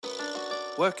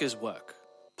Work is Work,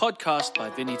 podcast by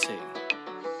Vinny T. I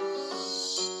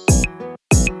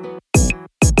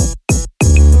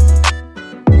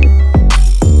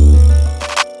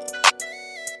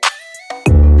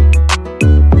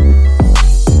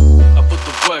put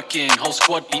the work in, whole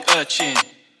squad be urchin.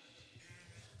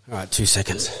 All right, 2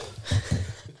 seconds.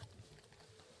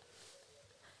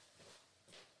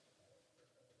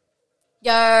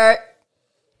 Yo.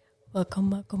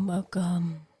 Welcome.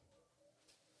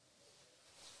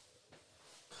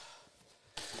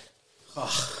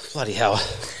 Oh, bloody hell.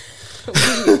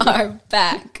 We are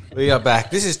back. We are back.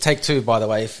 This is take 2, by the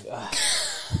way. Oh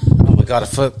my God,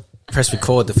 I pressed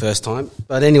record the first time.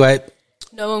 But anyway.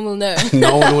 No one will know.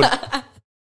 No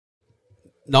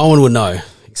one would know,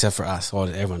 except for us. Well,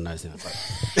 everyone knows now.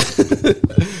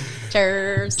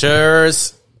 Cheers.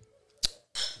 Cheers.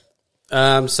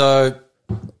 So,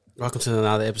 welcome to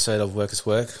another episode of Work is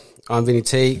Work. I'm Vinny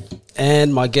T,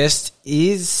 and my guest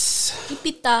is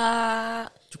JUPiTA.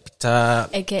 JUPiTA.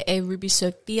 AKA Ruby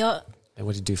Sophia. And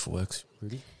what do you do for work,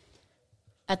 Ruby?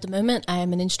 At the moment, I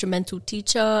am an instrumental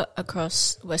teacher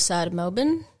across west side of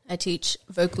Melbourne. I teach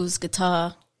vocals,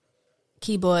 guitar,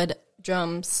 keyboard,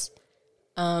 drums,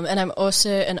 and I'm also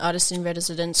an artist in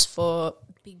residence for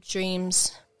Big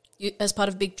Dreams. As part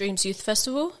of Big Dreams Youth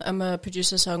Festival, I'm a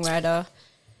producer-songwriter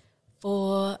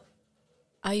for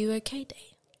Are You OK Day.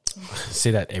 I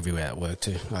see that everywhere at work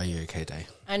too. Are you okay, Day?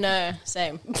 I know,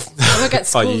 same. I work at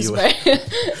schools, bro.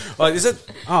 Oh, is it?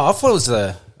 Oh, I thought it was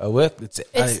a work. It's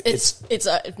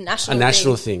a national a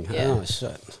national thing. Yeah. Oh,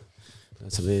 shit.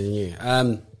 That's something new.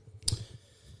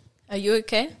 Are you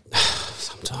okay?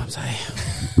 Sometimes,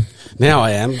 now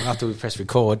I am, after we press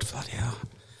record. Bloody hell.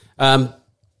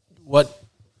 What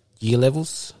year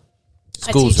levels?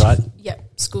 Schools, right? Yeah,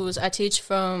 schools. I teach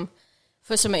for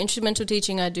my instrumental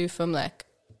teaching, I do from like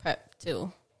prep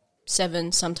till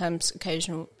 7, sometimes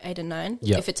occasional 8 and 9,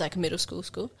 if it's like a middle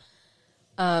school.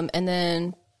 And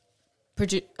then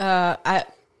the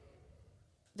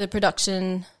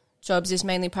production jobs is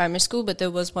mainly primary school, but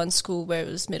there was one school where it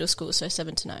was middle school, so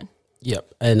 7 to 9.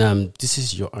 Yep. And this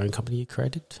is your own company you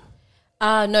created?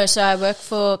 No, so I work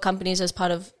for companies as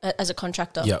a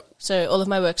contractor. Yep. So all of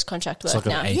my work's contract work it's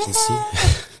like now. An agency.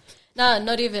 Yeah. No,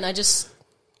 not even. I just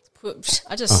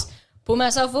pull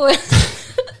myself forward.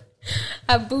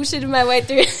 I bullshitted my way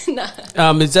through. No.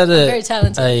 Is that very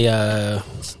talented.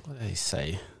 What do they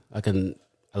say? Like a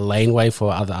laneway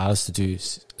for other artists to do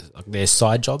like their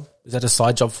side job? Is that a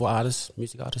side job for artists,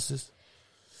 music artists?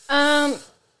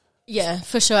 Yeah,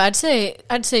 for sure. I'd say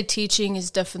teaching is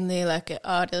definitely like an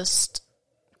artist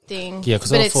thing. Yeah,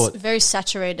 because it's very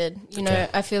saturated. You know,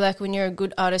 I feel like when you're a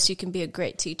good artist, you can be a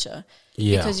great teacher.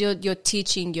 Yeah, because you're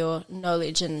teaching your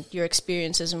knowledge and your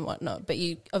experiences and whatnot. But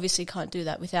you obviously can't do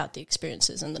that without the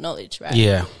experiences and the knowledge, right?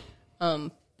 Yeah.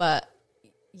 But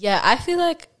yeah, I feel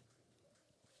like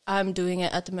I'm doing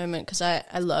it at the moment because I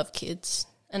love kids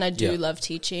and I do love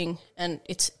teaching, and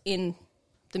it's in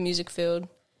the music field.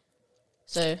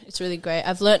 So it's really great.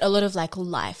 I've learned a lot of like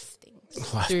life things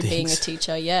through being a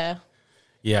teacher. Yeah.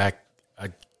 Yeah, I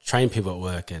train people at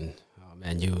work, and oh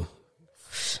man, you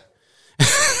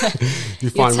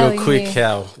find real quick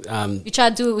how you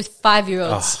try to do it with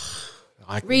 5-year-olds.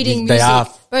 Reading they music.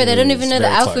 Bro, they don't even know the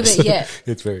alphabet yet.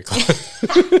 It's very close.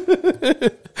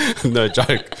 No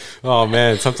joke. Oh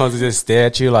man, sometimes they just stare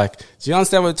at you like, do you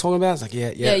understand what we're talking about? It's like,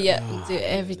 yeah. Oh, do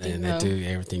everything wrong. They do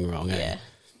everything wrong. Yeah.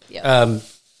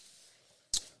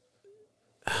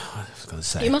 What was I going to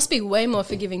say? You must be way more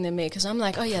forgiving than me because I'm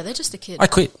like, oh yeah, they're just a kid. I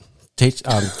quit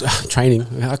training.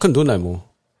 I couldn't do it no more.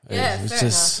 Yeah, it's fair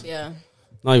just enough. Yeah.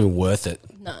 Not even worth it.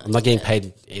 No, I'm not getting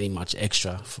paid any much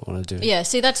extra for what I do. Yeah,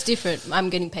 see, that's different. I'm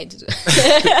getting paid to do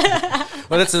it.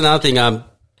 Well, that's another thing.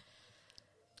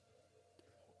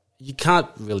 You can't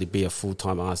really be a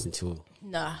full-time artist until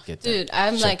dude,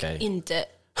 I'm like in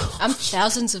debt. I'm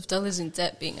thousands of dollars in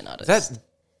debt being an artist. Is that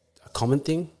a common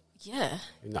thing? Yeah.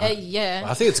 No. Yeah.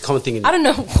 I think it's a common thing. I don't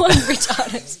know one rich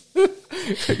artist.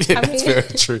 That's very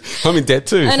true. I'm in debt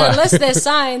too. And unless they're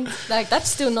signed, like that's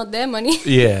still not their money.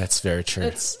 Yeah, it's very true.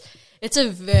 It's a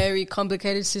very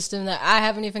complicated system that I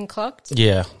haven't even clocked.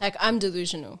 Yeah. Like I'm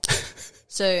delusional.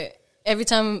 So every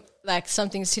time like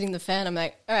something's hitting the fan, I'm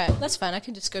like, all right, that's fine. I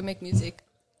can just go make music.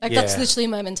 Like that's literally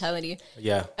my mentality.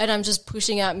 Yeah. And I'm just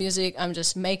pushing out music. I'm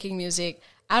just making music.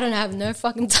 I don't have no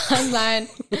fucking timeline.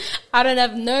 I don't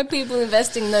have no people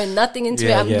investing, nothing into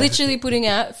it. I'm literally putting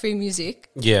out free music.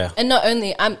 Yeah. And not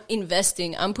only, I'm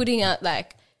investing. I'm putting out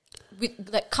like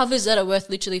covers that are worth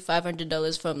literally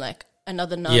 $500 from like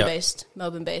another non-based,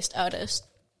 Melbourne-based artist.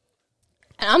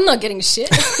 And I'm not getting shit.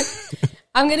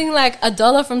 I'm getting like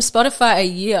 $1 from Spotify a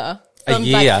year. from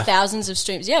year? like thousands of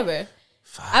streams. Yeah, bro.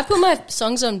 Fuck. I put my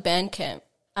songs on Bandcamp.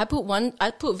 I put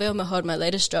Veil My Heart, my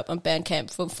latest drop, on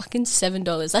Bandcamp for fucking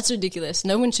 $7. That's ridiculous.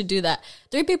 No one should do that.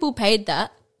 3 people paid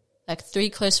that, like 3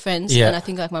 close friends, Yeah. and I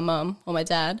think like my mom or my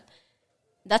dad.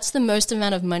 That's the most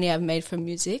amount of money I've made from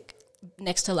music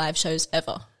next to live shows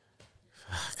ever.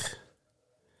 Fuck.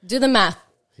 Do the math.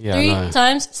 Yeah, 3 I know.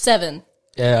 times 7.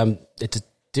 Yeah, it's a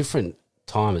different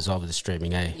time as well with the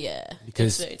streaming, eh? Yeah.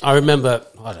 Because it's very I don't remember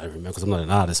because I'm not an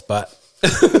artist, but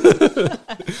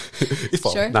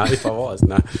if I was,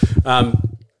 no.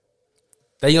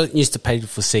 They used to pay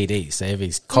for CDs. So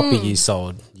every copy you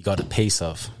sold, you got a piece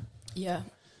of. Yeah.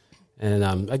 And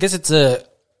I guess it's a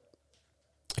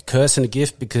curse and a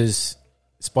gift because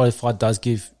Spotify does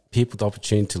give people the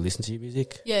opportunity to listen to your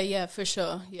music. Yeah, for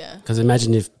sure. Yeah. Because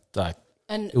imagine if like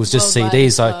And it was just worldwide CDs,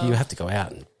 as like well. you have to go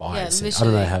out and buy Yeah, it. I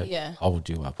don't know how literally, old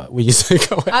you are, but we used to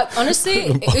go out. Honestly,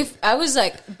 if I was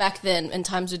like back then and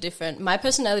times were different, my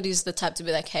personality is the type to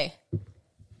be like, hey,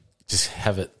 Just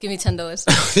have it. give me $10.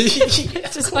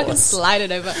 Just fucking slide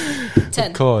it over.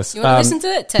 10. Of course. You want to listen to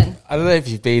it? 10. I don't know if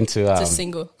you've been to. It's a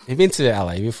single. You've been to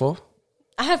LA before?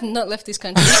 I have not left this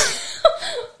country.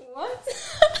 What?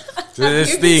 So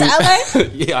this You've been to LA?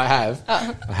 Yeah, I have.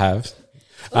 Oh. I have.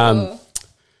 Oh.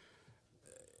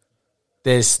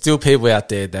 There's still people out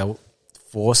there that will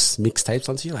force mixtapes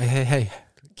onto you. Like, hey.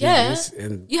 give me Yeah. this,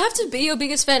 and, You have to be your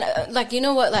biggest fan. Like, you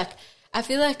know what? Like, I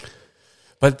feel like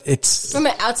but it's from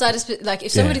an outsider's, like,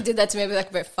 if somebody Yeah. did that to me, I'd be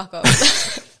like, bro, fuck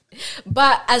off.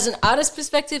 But as an artist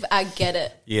perspective, I get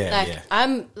it. Yeah, like, yeah.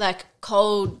 I'm like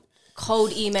cold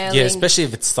emailing. yeah, especially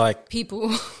if it's like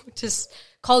people, just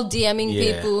cold DMing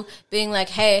Yeah. people, being like,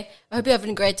 hey, I hope you're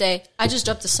having a great day. I just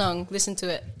dropped a song. Listen to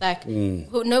it. Like,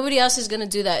 nobody else is going to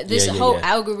do that. This Yeah, whole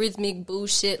yeah. algorithmic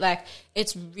bullshit, like,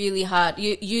 it's really hard.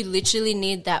 You literally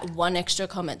need that one extra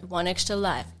comment, one extra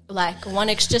like one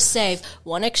extra save,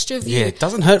 one extra view. yeah, it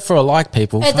doesn't hurt for a like,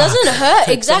 people. It doesn't hurt.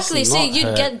 It Exactly. does See, not you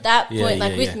hurt. get that point. Yeah,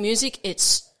 like yeah, with yeah. music,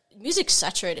 music's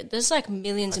saturated. There's like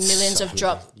millions and millions so of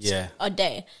drops yeah. a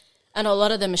day. And a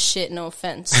lot of them are shit, no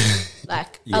offense.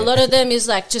 Like, Yeah. a lot of them is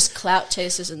like just clout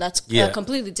chasers, and that's Yeah. a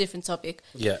completely different topic.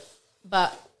 Yeah.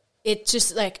 But it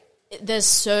just like, there's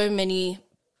so many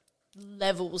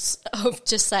levels of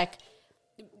just like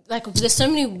there's so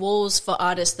many walls for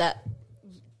artists that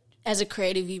as a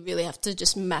creative, you really have to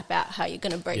just map out how you're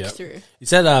going to break Yeah. through.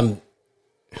 Is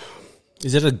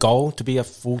it a goal to be a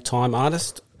full-time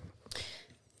artist?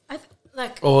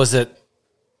 Or is it?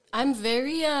 I'm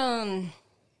very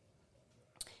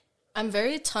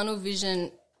tunnel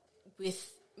vision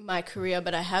with my career,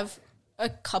 but I have a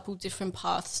couple different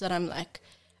paths that I'm like,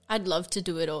 I'd love to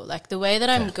do it all. Like the way that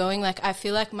I'm going, like I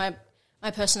feel like my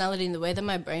personality and the way that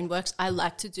my brain works, I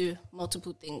like to do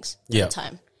multiple things at Yeah. a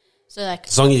time. So like,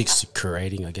 As long as you're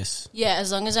creating, I guess. yeah,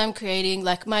 as long as I'm creating,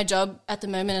 like my job at the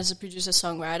moment as a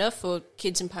producer-songwriter for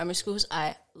kids in primary schools,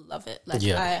 I love it. Like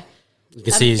Yeah. You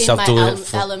can I'm see yourself in my doing it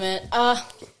for. element.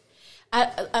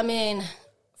 I mean,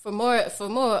 for more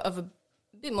of a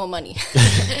bit more money,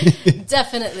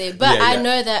 definitely. But Yeah, I yeah.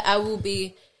 know that I will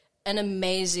be an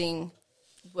amazing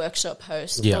workshop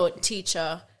host Yeah. or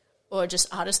teacher or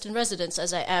just artist in residence,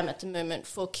 as I am at the moment,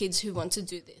 for kids who want to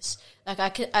do this.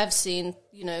 Like I've seen,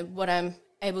 what I'm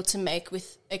able to make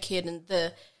with a kid and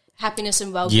the happiness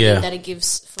and well-being Yeah. that it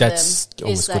gives for That's them.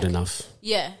 almost is good like, enough.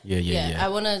 Yeah. Yeah. I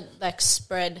want to like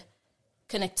spread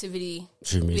connectivity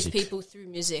Through music. with people through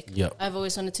music. Yep. I've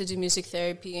always wanted to do music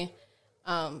therapy.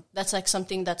 That's like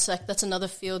something that's another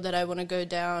field that I want to go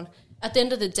down. At the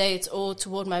end of the day, it's all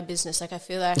toward my business. Like I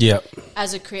feel like Yep.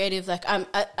 as a creative, like I'm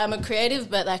a creative,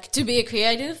 but like to be a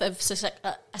creative,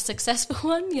 a successful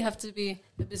one, you have to be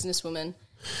a businesswoman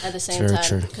at the same True, time,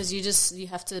 true. because you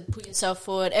have to put yourself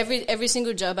forward. Every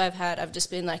single job I've had, I've just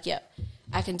been like, yep,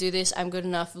 I can do this. I'm good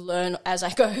enough. Learn as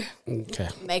I go. Okay.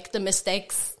 Make the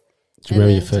mistakes. Do you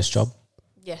remember your then first job?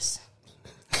 Yes.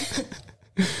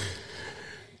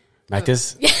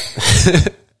 Macca's?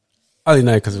 I only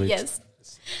know because we. Yes.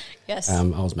 Yes. I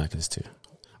was Macca's too.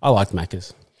 I liked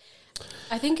Macca's.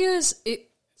 I think it was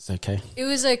okay. It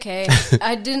was okay.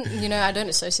 I didn't, I don't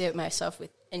associate myself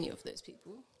with any of those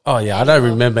people. Oh yeah, I don't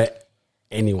remember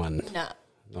anyone. Nah.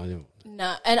 No, I don't.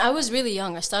 Nah. And I was really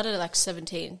young. I started at like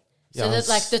 17. Yeah, So I that was-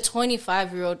 like the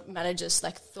 25-year-old managers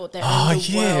like thought they Oh owned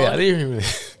the yeah, world. I didn't even.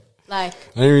 Like,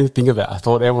 I didn't even think of that. I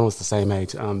thought everyone was the same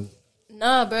age.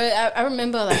 nah, bro. I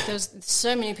remember like there was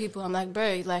so many people. I'm like,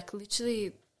 bro, like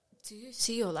literally, do you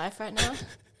see your life right now?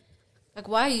 Like,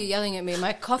 why are you yelling at me?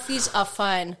 My coffees are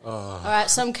fine. All right,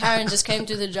 some Karen just came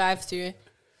to the drive-thru.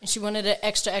 And she wanted it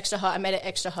extra, extra hot. I made it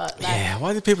extra hot. Like, Yeah,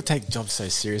 why do people take jobs so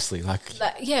seriously? Like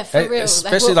yeah, for real.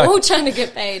 especially We're all trying to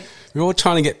get paid. we're all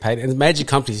trying to get paid, and major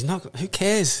companies, who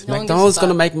cares? No one McDonald's gives a going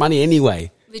to fuck. make money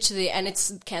anyway. Literally, and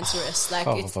it's cancerous. Like,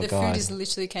 Oh it's, my the God. food is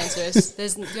literally cancerous.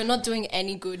 You're not doing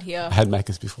any good here. I had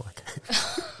Macca's before.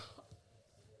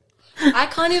 I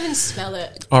can't even smell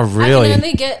it. Oh, really? I can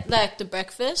only get, like, the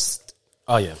breakfast,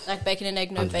 Oh, yeah. like bacon and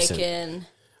egg, no 100%. bacon,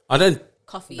 I don't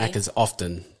coffee. Macca's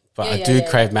often, but Yeah, I yeah, do yeah,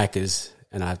 crave Macca's,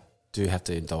 and I do have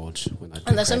to indulge when I do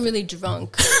Unless crave I'm it. really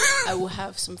drunk, I will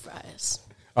have some fries.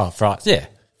 Oh, fries. Yeah,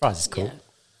 fries is cool.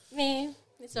 Yeah.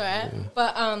 It's all right.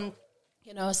 But,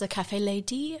 you know, I was the cafe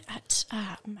lady at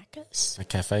Macca's. A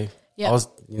cafe. Yeah.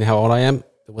 You know how old I am?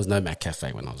 There was no Mac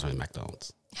Cafe when I was in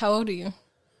McDonald's. How old are you?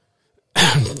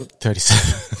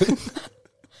 37.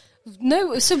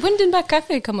 No, so when did Mac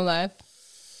Cafe come alive?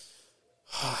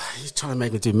 He's trying to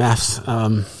make me do maths.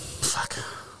 Fuck.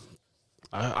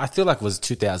 I feel like it was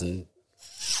 2000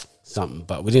 something,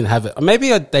 but we didn't have it.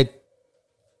 Maybe they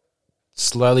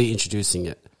slowly introducing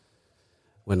it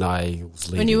when I was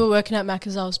leaving. When you were working at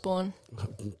Macca's, I was born.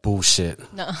 Bullshit.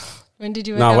 No. When did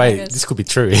you work No, at wait. Macca's? This could be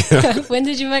true. When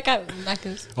did you work at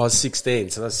Macca's? I was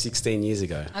 16, so that's 16 years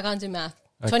ago. I can't do math.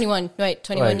 Okay. 21. Wait,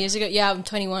 21 Wait. years ago? Yeah, I'm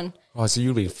 21. Oh, so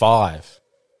you've been 5.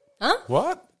 Huh?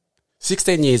 What?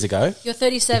 16 years ago. You're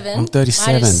 37. I'm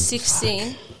 37. Mine is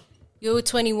 16. You're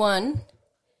 21.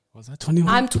 Was that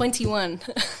 21? I'm 21.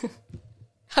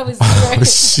 I was Oh, zero.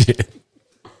 shit.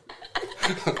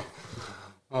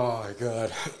 Oh, my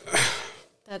God.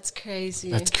 That's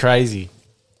crazy. That's crazy.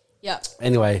 Yeah.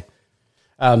 Anyway,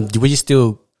 were you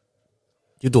still...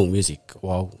 You're doing music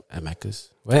while at Macca's?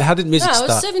 Well, how did music No, I start?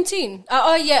 was 17.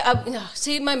 Oh, yeah.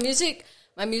 See, my music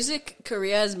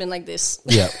career has been like this.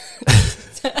 Yeah.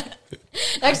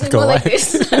 Actually, Go more like away.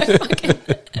 this. Fucking-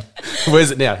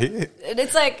 Where's it now? Here? And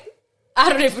it's like, I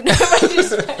don't even know.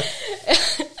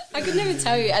 I couldn't even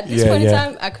tell you. At this Yeah, point in yeah.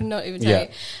 time, I could not even tell Yeah.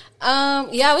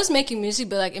 you. Yeah, I was making music,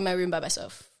 but like in my room by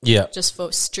myself. Yeah. Just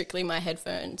for strictly my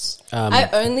headphones. Um, I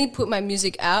only put my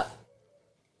music out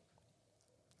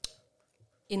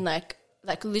in like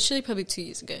literally probably 2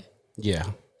 years ago. Yeah.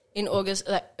 In August,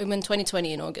 like in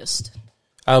 2020 in August.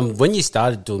 When you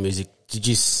started doing music, did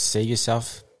you see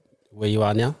yourself where you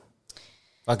are now?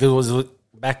 Like, it was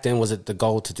back then, was it the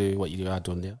goal to do what you are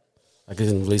doing now? Like,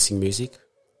 in releasing music?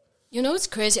 You know what's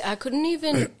crazy? I couldn't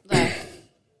even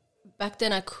back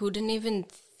then I couldn't even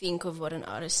think of what an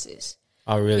artist is.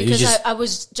 Oh, really? Because I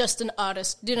was just an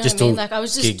artist. Do you know just what I mean? doing Like, I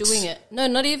was just gigs. doing it. No,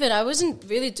 not even. I wasn't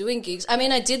really doing gigs. I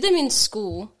mean, I did them in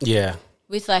school Yeah.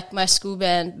 with, like, my school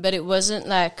band, but it wasn't,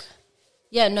 like...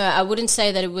 Yeah, no, I wouldn't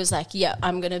say that it was, like, yeah,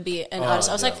 I'm going to be an artist.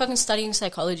 I was, like, fucking studying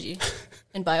psychology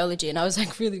and biology, and I was,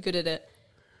 like, really good at it.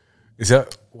 Is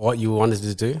that what you wanted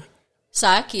to do?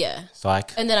 Psych, yeah.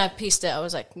 Psych? And then I pieced it. I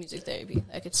was, like, music therapy.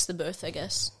 Like, it's the both, I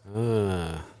guess.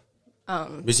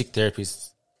 Music therapy is...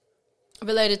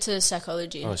 Related to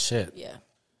psychology. Oh, shit. Yeah.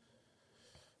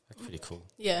 That's pretty cool.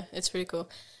 Yeah, it's pretty cool.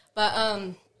 But,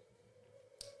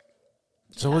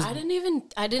 So,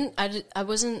 I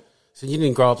wasn't... so you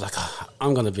didn't grow up like, oh,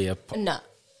 I'm going to be a... No.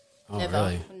 Oh, Never.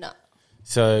 really? No.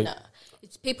 So, No.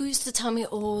 It's, people used to tell me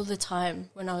all the time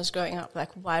when I was growing up,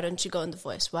 like, why don't you go on The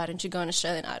Voice? Why don't you go on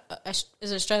Australian Idol? Is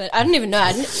it Australian? I don't even know.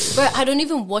 I don't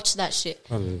even watch that shit.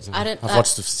 I've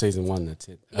watched the season 1, that's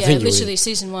it. I Yeah, think literally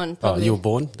season 1, Oh, probably. you were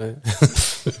born? No?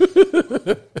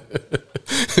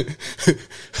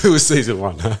 Who was season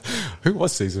 1? Huh? Who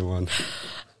was season 1?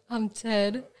 I'm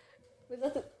dead.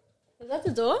 Was that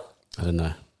the door? I don't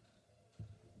know.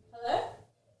 Hello?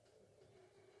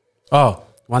 Oh,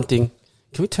 one thing.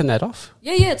 Can we turn that off?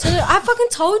 Yeah. I fucking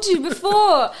told you before.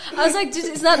 I was like,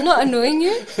 is that not annoying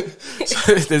you?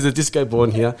 There's a disco ball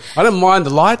in here. I don't mind the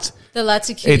lights. The lights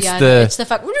are cute. It's Yeah, I the- know. It's the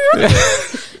fuck. No,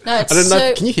 it's I don't know.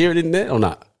 so... Can you hear it in there or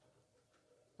not?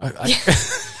 We'll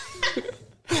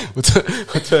turn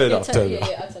it off. Turn it off.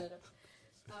 Yeah, I'll turn it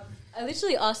off. I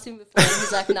literally asked him before, and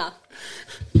he's like, nah.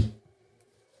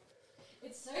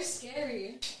 It's so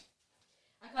scary.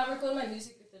 I can't record my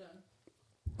music with it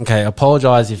on. Okay, I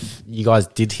apologise if you guys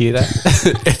did hear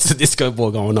that. It's a disco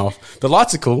ball going off. The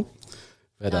lights are cool.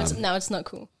 But No, it's not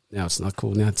cool. now it's not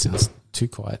cool. Now it sounds too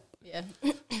quiet. Yeah.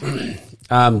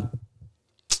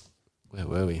 Where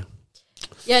were we?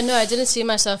 Yeah, no, I didn't see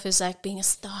myself as, like, being a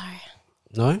star.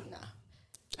 No? No.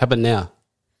 How about now?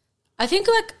 I think,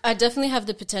 like, I definitely have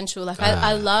the potential. Like,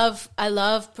 I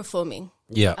love performing.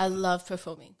 Yeah. I love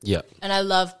performing. Yeah. And I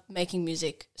love making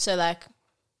music. So, like,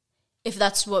 if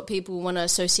that's what people want to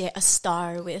associate a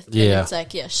star with, then Yeah. it's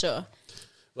like, yeah, sure.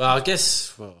 Well, I guess,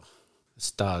 the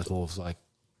star is more of like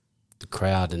the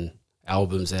crowd and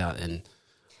albums out and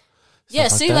Yeah,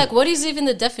 stuff see, that. like, what is even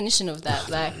the definition of that?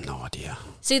 Like, No idea.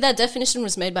 see, that definition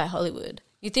was made by Hollywood.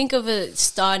 You think of a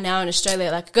star now in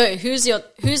Australia, like, go, who's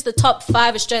the top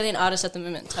 5 Australian artists at the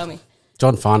moment? Tell me.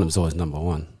 John Farnham's always number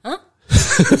one. Huh?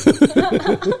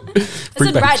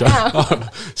 Bring back right John. now. Oh,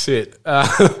 shit.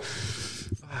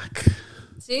 Fuck.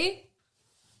 See?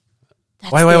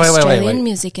 That's Wait, the wait, wait, Australian wait, wait.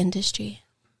 music industry.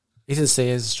 Isn't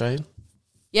Sia's Australian?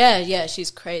 Yeah,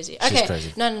 she's crazy. Okay,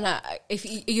 crazy. no. If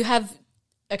you have,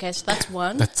 okay, so that's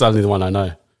one. That's only the one I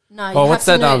know. No, you Oh, have what's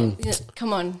to that, know- yeah,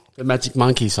 come on. The Magic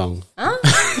Monkey song. Huh?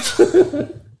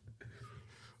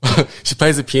 She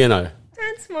plays the piano.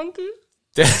 Dance monkey.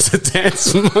 There's a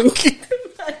dance monkey.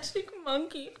 Magic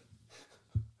monkey.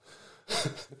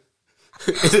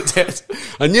 Is it dance?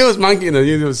 I knew it was monkey and I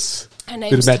knew it was Her bit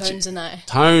of name's magic. Tones and I.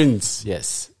 Tones,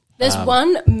 yes. There's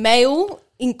one male,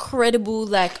 incredible,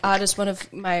 like, artist, one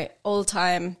of my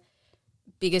all-time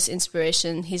biggest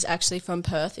inspiration. He's actually from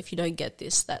Perth. If you don't get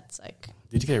this, that's like...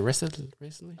 Did you get arrested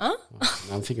recently? Huh? Oh,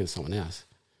 no, I'm thinking of someone else.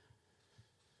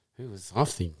 Who was I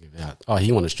thinking about? Oh,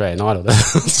 he won Australian Idol.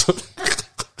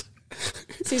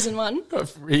 Season 1.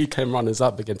 He came runners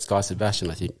up against Guy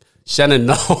Sebastian, I think. Shannon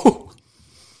Noel.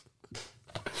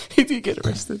 He did get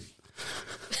arrested.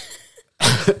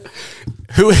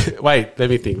 Who? Wait, let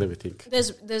me think.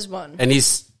 There's one. And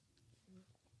he's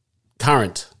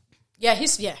current. Yeah,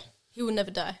 he will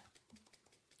never die.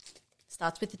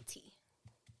 Starts with a T.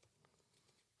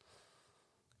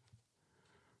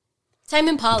 Tame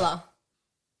Impala.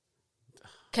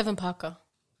 Kevin Parker.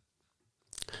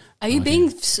 Are you being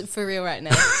for real right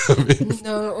now?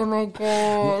 No, oh my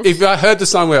god. If I heard the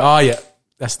song where, oh yeah,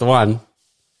 that's the one.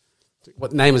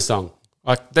 What name of the song?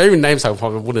 I don't even name song. I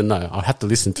probably wouldn't know. I'll have to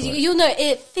listen to it. You'll know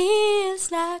it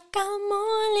feels like I'm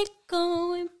only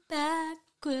going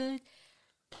backward.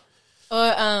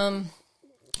 Or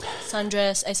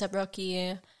Sundress, A$AP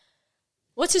Rocky.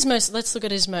 What's his most? Let's look at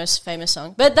his most famous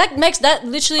song. But that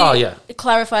literally. Oh, yeah. It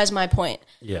clarifies my point.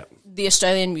 Yeah. The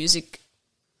Australian music,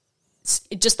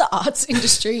 just the arts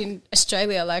industry in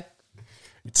Australia, like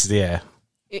It's there.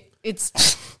 it's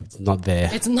It's not there.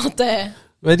 it's not there.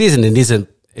 Well, it isn't. It isn't.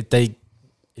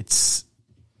 It's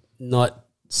not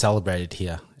celebrated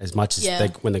here as much as Yeah.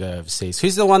 when they go overseas.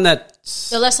 Who's the one that?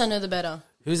 The less I know, the better.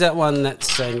 Who's that one that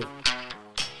sang?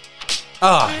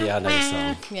 Oh, yeah, I know the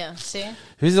song. Yeah, see?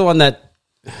 Who's the one that?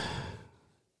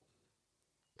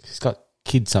 He's got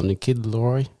Kid something. Kid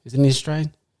Laurie. Isn't he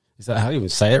Australian? Is that how you even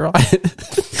say it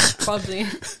right? Probably.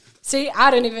 See,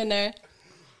 I don't even know.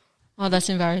 Oh, that's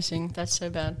embarrassing. That's so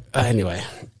bad. Anyway.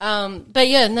 But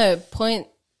yeah, no, point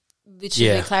literally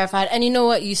Yeah. clarified. And you know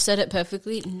what? You said it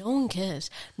perfectly. No one cares.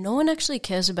 No one actually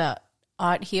cares about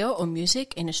art here or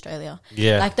music in Australia.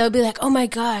 Yeah. Like, they'll be like, oh my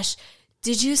gosh,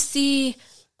 did you see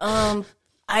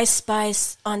Ice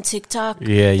Spice on TikTok?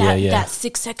 Yeah. That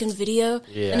 6-second video?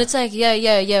 Yeah. And it's like,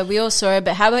 yeah, we all saw it.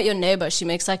 But how about your neighbor? She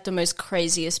makes like the most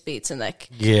craziest beats. And like,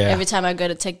 Yeah. every time I go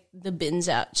to take the bins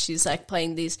out, she's like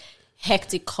playing these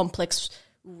hectic, complex,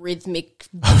 rhythmic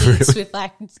beats with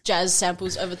like jazz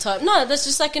samples over top. No, that's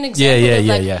just like an example of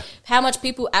like how much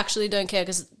people actually don't care,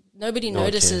 because nobody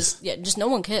notices. Yeah, just no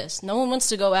one cares. No one wants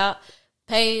to go out,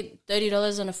 pay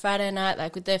 $30 on a Friday night,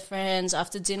 like with their friends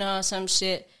after dinner or some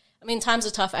shit. I mean, times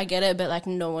are tough, I get it, but like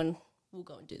no one will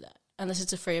go and do that unless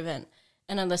it's a free event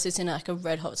and unless it's in like a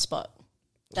red hot spot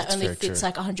that That's only very fits true.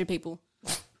 like 100 people.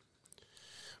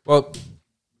 Well,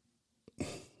 you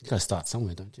got to start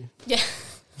somewhere, don't you? Yeah.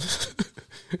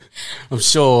 I'm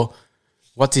sure.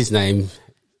 What's his name?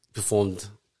 Performed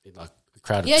in like a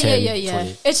crowd of 10,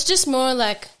 20. It's just more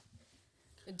like,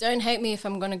 don't hate me if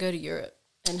I'm going to go to Europe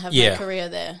and have my career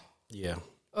there. Yeah.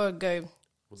 Or go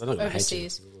Well, they're not going to hate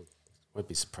overseas. you. Won't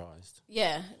be surprised.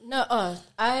 Yeah. No,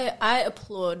 I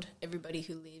applaud everybody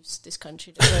who leaves this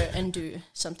country to go and do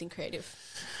something creative.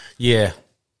 Yeah.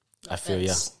 I feel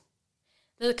you.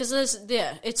 Because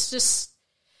it's just,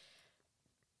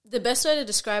 the best way to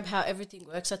describe how everything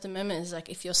works at the moment is like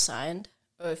if you're signed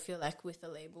or if you're like with a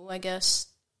label, I guess,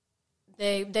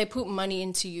 they put money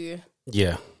into you.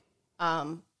 Yeah.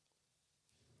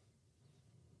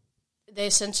 They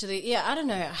essentially, I don't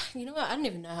know. You know what? I don't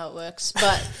even know how it works.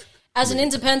 But as an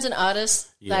independent artist,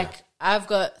 like I've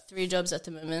got 3 jobs at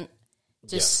the moment,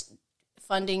 just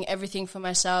funding everything for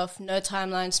myself, no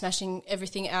timeline, smashing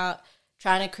everything out,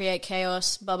 trying to create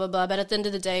chaos, blah, blah, blah. But at the end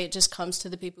of the day, it just comes to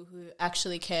the people who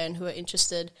actually care and who are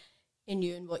interested in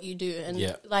you and what you do.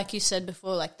 And like you said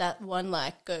before, like that one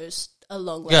like goes a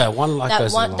long way. Yeah, one like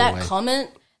goes a long way. That comment,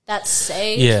 that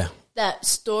say Yeah. that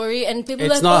story, and people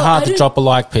It's like, not oh, hard I to don't- drop a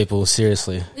like, people,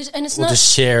 seriously. and it's Or not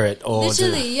just share it. Or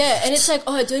literally, and it's like,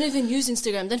 oh, I don't even use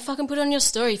Instagram. Then fucking put it on your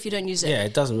story if you don't use it. Yeah,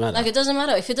 it doesn't matter. Like, it doesn't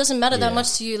matter. If it doesn't matter that Yeah.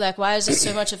 much to you, like, why is it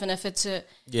so much of an effort to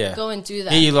go and do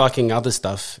that? Yeah, you're liking other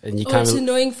stuff and you Oh, can't... it's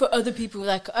annoying for other people.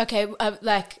 Like, okay,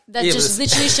 like, that Yeah, just but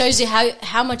literally shows you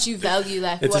how much you value,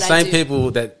 like, It's what the same I do.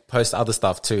 people that post other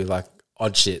stuff too, like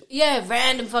odd shit. Yeah,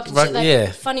 random fucking Right, shit. Like,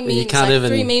 yeah. funny You memes, can't like, even-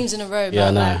 3 memes in a row. Yeah, I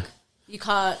but, know. like, you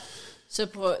can't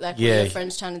support, like, Yeah. what your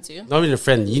friend's trying to do. Not even a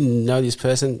friend. You know this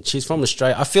person. She's from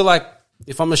Australia. I feel like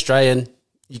if I'm Australian,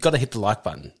 you got to hit the like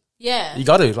button. Yeah. You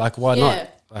got to. Like, why Yeah. not?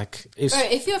 Like, if, Bro,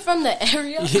 if you're from the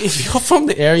area, if you're from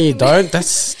the area and you don't,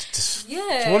 that's just...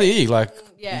 yeah. What are you, like,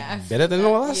 Yeah, I better than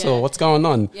all us? yeah. Or what's going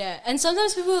on? Yeah, and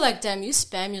sometimes people are like, damn, you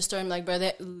spam your story. I'm like, bro,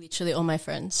 they're literally all my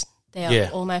friends. They are Yeah.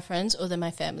 all my friends, or they're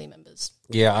my family members.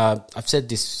 Yeah, I've said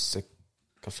this,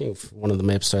 I think one of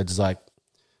the episodes is like,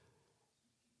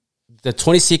 the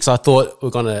 26 I thought were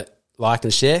going to like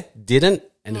and share, didn't,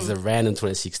 and there's a random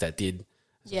 26 that did.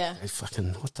 Yeah. Hey,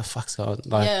 fucking, what the fuck's going on?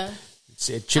 Like, Yeah.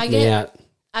 it tripped me out.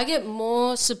 I get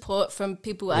more support from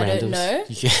people I don't Randoms. know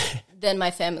Yeah. than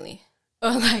my family.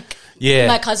 Or like Yeah.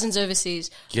 my cousins overseas.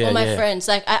 Yeah, or my yeah. friends.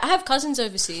 Like I have cousins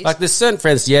overseas. Like, there's certain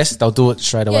friends, yes, they'll do it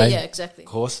straight away. yeah, exactly. Of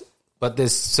course. But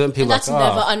there's certain And people that's like,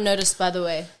 never oh, unnoticed, by the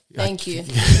way. Thank you.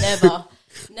 Never.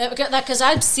 Never. Like, because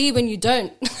I'd see when you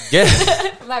don't. yeah.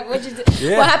 Like, what'd you do?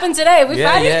 Yeah. What happened today? We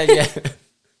yeah, fighting?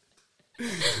 yeah.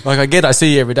 Like, I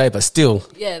see you every day, but still,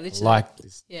 Yeah, literally. like,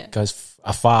 Yeah. goes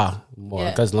afar more. Yeah.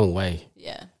 It goes a long way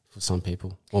Yeah. for some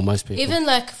people, or most people. Even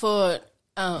like for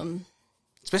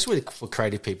Especially for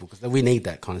creative people, because we need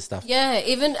that kind of stuff. yeah,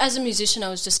 even as a musician, I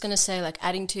was just gonna say like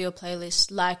adding to your playlist,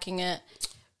 liking it,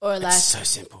 or like It's so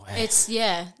simple. Eh? it's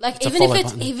like It's a even if follow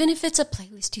it's button. even if it's a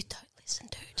playlist you don't listen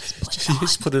to, just put it on.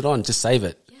 Just put it on, just save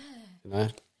it. Yeah. You know?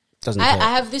 Doesn't I hurt.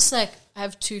 have this like I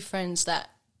have 2 friends that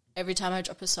every time I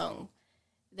drop a song,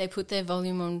 they put their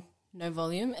volume on no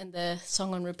volume and the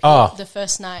song on repeat Oh. the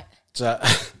first night, So,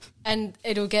 and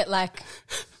it'll get like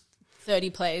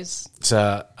 30 plays.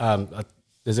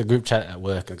 there's a group chat at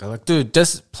work. I go like, dude,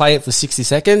 just play it for 60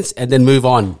 seconds and then move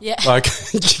on. Yeah. Like,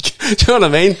 do you know what I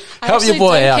mean? I Help your actually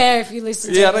boy don't out. care if you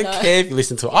listen to Yeah, it I or don't not. care if you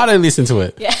listen to it. I don't listen to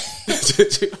it. Yeah.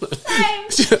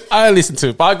 I don't listen to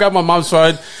it. But I grab my mum's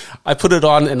phone, I put it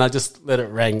on, and I just let it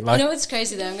ring. Like, You know what's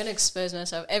crazy though? I'm going to expose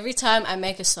myself. Every time I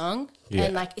make a song Yeah.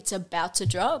 and like it's about to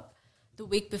drop, the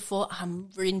week before I'm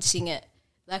rinsing it.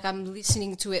 Like I'm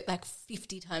listening to it like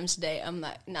 50 times a day. I'm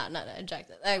like, no, Jack.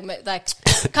 Like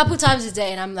a couple times a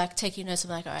day, and I'm like taking notes. I'm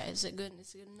like, all right, is it good?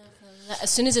 Is it good enough? As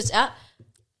soon as it's out,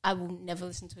 I will never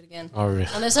listen to it again. Oh, really?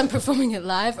 Unless I'm performing it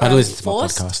live. Or I don't I'm listen to my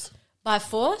forced. podcast. By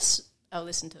force, I'll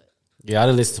listen to it. Yeah, I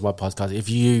don't listen to my podcast. If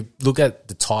you look at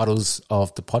the titles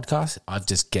of the podcast, I've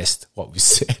just guessed what we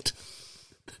said.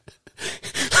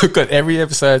 I've got every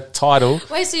episode title.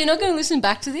 Wait, so you're not going to listen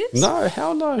back to this? No,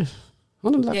 hell no. I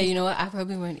don't like Yeah, you know what? I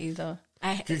probably won't either.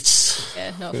 it.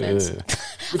 Yeah, no offense.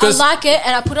 Because I like it,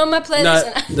 and I put it on my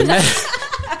playlist. no,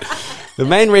 and the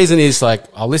main reason is like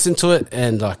I'll listen to it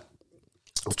and like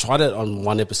I've tried it on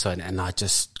one episode and I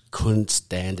just couldn't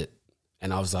stand it.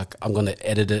 And I was like, I'm going to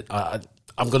edit it.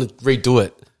 I'm going to redo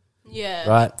it. yeah.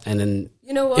 Right. And then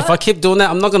You know what? if I keep doing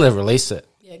that, I'm not going to release it.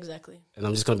 Yeah, exactly. And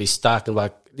I'm just going to be stuck and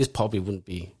like, this probably wouldn't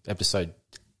be episode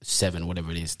 7,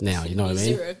 whatever it is now. You know what I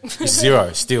mean? 0. It's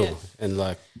 0 still. Yeah. And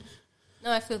like,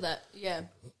 No, I feel that. Yeah.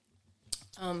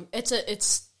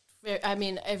 It's very, I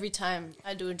mean, every time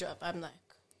I do a drop, I'm like,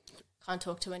 can't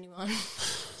talk to anyone.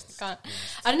 Can't.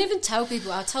 I don't even tell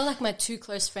people. I'll tell like my 2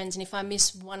 close friends, and if I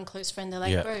miss one close friend, they're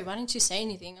like, Yeah. bro, why didn't you say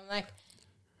anything? I'm like,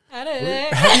 I don't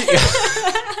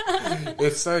know.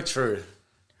 it's so true.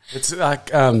 It's like,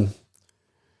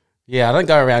 yeah, I don't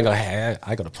go around and go, hey,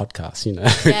 I got a podcast, you know.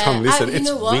 Yeah, Come listen. you It's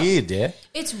know what? weird, yeah.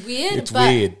 It's weird, It's but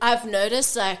weird. I've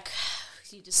noticed like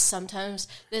you just sometimes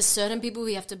there's certain people who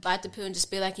you have to bite the pill and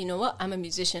just be like, you know what, I'm a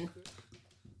musician.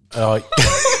 Oh,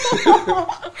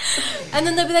 And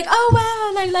then they'll be like, oh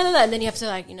wow, like la la la, and then you have to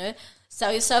like, you know,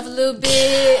 sell yourself a little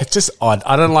bit. it's just odd.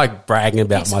 I don't like bragging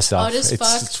about It's myself. odd as It's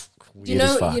fuck. just weird You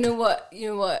as know, fuck. you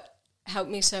know what helped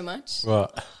me so much?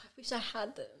 What? I wish I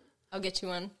had them. I'll get you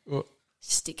one. What?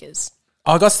 Stickers.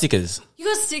 Oh, I got stickers. You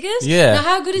got stickers? Yeah. Now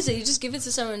how good is it? You just give it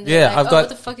to someone. And Yeah, they're like, I've oh, got- what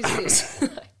the fuck is this?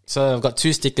 So I've got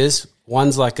 2 stickers.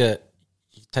 One's like you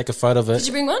take a photo of it. Did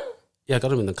you bring one? Yeah, I got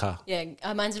them in the car. Yeah,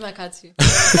 mine's in my car too.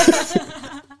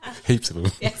 Heaps of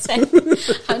them. Yeah, same.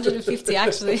 150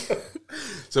 actually.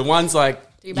 So one's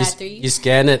like 3 by 3. you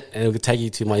scan it and it will take you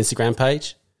to my Instagram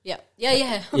page. Yeah.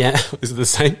 Yeah, is it the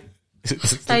same?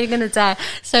 So you're gonna die.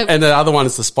 So And the other one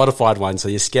is the Spotify one. So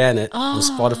you scan it on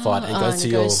Spotify and it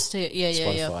goes to your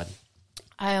Spotify.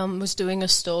 I was doing a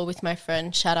store with my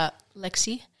friend. Shout out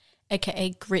Lexi, aka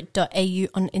grit.au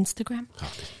on Instagram.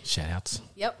 Oh, shout outs.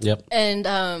 Yep.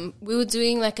 And we were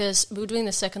doing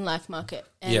the Second Life market,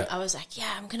 and I was like,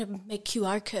 I'm gonna make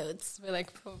QR codes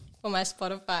for my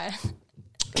Spotify.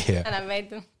 Yeah. And I made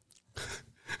them.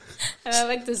 And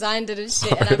I designed it and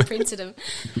shit, and I printed them,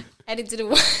 and it didn't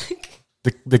work.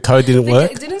 The code didn't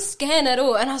work? It didn't scan at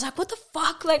all, and I was like, what the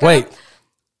fuck? Wait,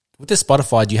 with the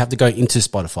Spotify, do you have to go into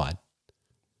Spotify?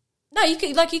 No, you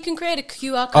can create a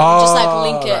QR code and just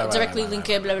link it, directly link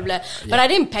it, blah, blah, blah. Yeah. But I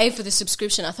didn't pay for the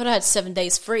subscription. I thought I had 7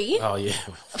 days free. Oh, yeah.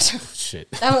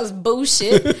 Shit. That was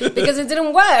bullshit because it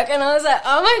didn't work. And I was like,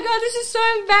 oh my God, this is so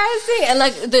embarrassing.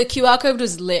 And the QR code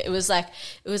was lit. It was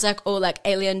all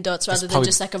alien dots rather than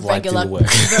just a regular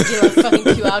fucking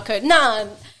QR code. Nah.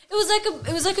 It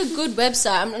was like a good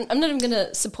website. I'm not even going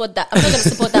to support that. I'm not going to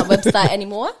support that website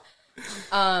anymore.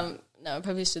 No, I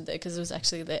probably should though because it was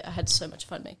actually I had so much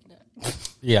fun making it.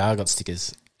 Yeah, I got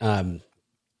stickers. I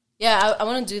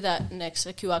want to do that next,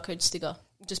 a QR code sticker.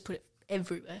 Just put it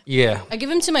everywhere. Yeah. I give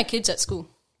them to my kids at school.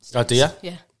 Oh, do you?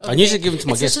 Yeah. I usually give them to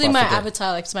my guests. Especially my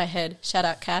avatar, to my head. Shout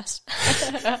out, Cass.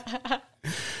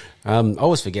 I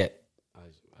always forget.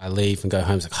 I leave and go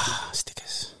home. It's like,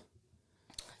 stickers.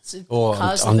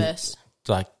 Cars the best.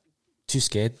 Too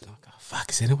scared. Fuck,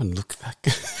 does anyone look back?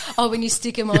 Oh, when you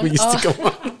stick them on. Stick them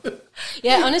on.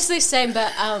 Yeah, honestly, same.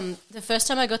 But the first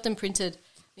time I got them printed,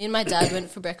 me and my dad went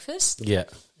for breakfast. Yeah.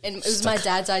 And it was my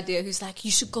dad's idea. Who's like,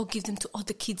 you should go give them to all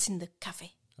the kids in the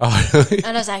cafe. Oh, really?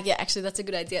 And I was like, yeah, actually, that's a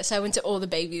good idea. So I went to all the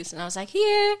babies and I was like,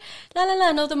 here, la, la, la.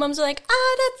 And all the mums were like,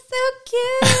 that's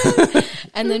so cute.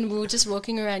 And then we were just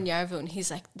walking around Yarraville and he's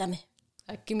like, dame,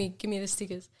 give me the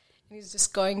stickers. And he's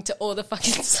just going to all the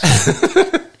fucking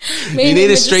sites. You need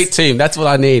a street team. That's what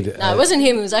I need. No, it wasn't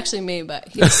him. It was actually me, but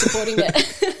he was supporting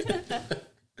it.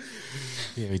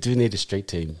 Yeah, we do need a street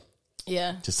team.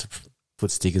 Yeah. Just to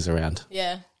put stickers around.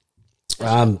 Yeah.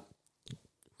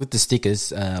 With the stickers,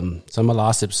 so my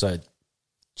last episode,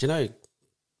 do you know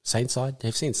Saintside? Have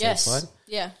you seen Saintside? Yes.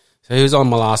 Yeah. So he was on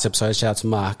my last episode. Shout out to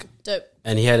Mark. Dope.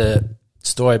 And he had a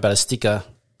story about a sticker,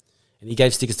 and he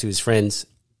gave stickers to his friends,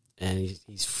 and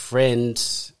his friend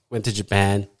went to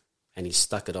Japan, and he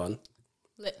stuck it on.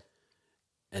 Lit.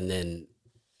 And then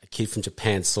a kid from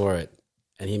Japan saw it,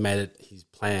 and he made it his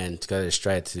plan to go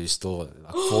straight to his store.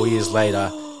 4 years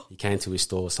later, he came to his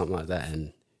store or something like that,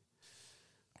 and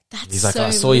he's like,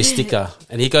 I saw your sticker.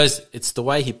 And he goes, it's the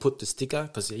way he put the sticker,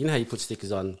 because you know how you put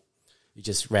stickers on, you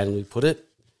just randomly put it.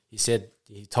 He said,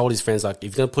 he told his friends, like, if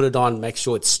you're going to put it on, make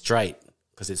sure it's straight,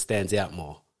 because it stands out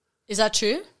more. Is that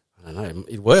true? I don't know.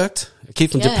 It worked. A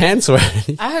kid from Japan saw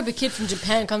it. I hope a kid from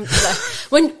Japan comes like,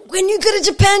 when you go to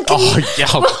Japan, can you... Yeah.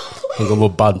 I'm going to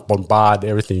bombard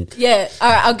everything. Yeah.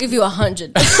 All right, I'll give you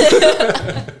 100.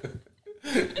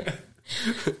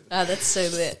 That's so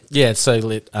lit. Yeah, it's so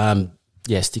lit.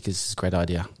 Stickers is a great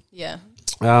idea. Yeah.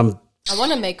 I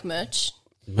want to make merch.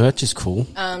 Merch is cool.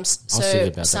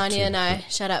 So Sani and I,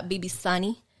 shout out BB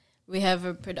Sani. We have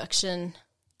a production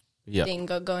thing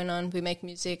going on. We make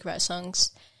music, write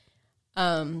songs.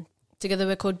 Together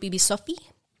we're called BB Sophie.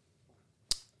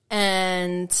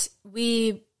 And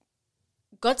we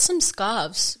got some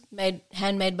scarves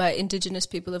handmade by indigenous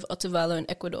people of Otavalo in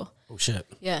Ecuador. Oh, shit.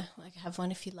 Yeah. Like, have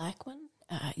one if you like one.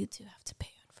 You do have to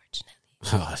pay, unfortunately.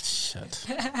 Oh, shit.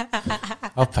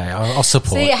 I'll pay. I'll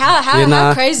support. See,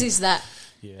 how crazy is that?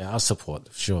 Yeah, I'll support,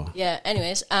 sure. Yeah,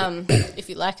 anyways, if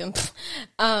you like them.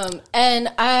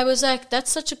 And I was like,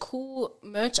 that's such a cool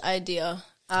merch idea.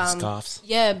 Scarves.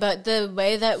 Yeah, but the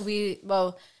way that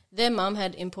their mum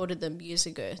had imported them years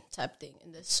ago type thing.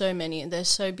 And there's so many, and they're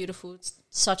so beautiful. It's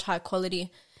such high quality.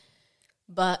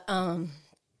 But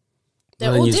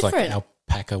they're all different. Like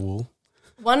alpaca wool.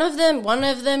 One of them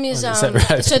is that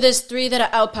right? So there's 3 that are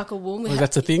alpaca wool.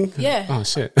 That's a thing? Yeah. Oh,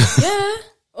 shit. Yeah.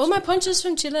 All my ponchos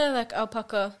from Chile are like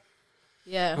alpaca.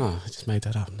 Yeah. Oh, I just made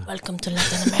that up. No. Welcome to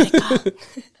Latin America.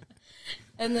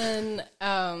 And then,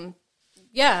 I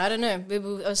don't know.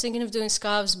 I was thinking of doing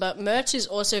scarves, but merch is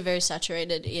also very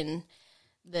saturated in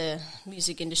the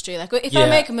music industry. Like, if I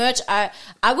make merch, I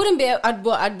wouldn't be.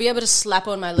 I'd be able to slap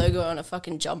on my logo on a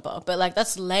fucking jumper, but like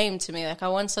that's lame to me. Like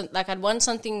I'd want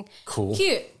something cool,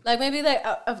 cute. Like maybe like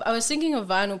I was thinking of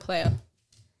vinyl player.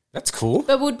 That's cool.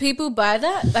 But would people buy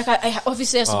that? Like, I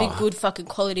obviously it has to be good fucking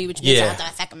quality, which means I have to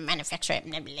fucking manufacture it.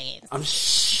 I'm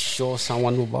sure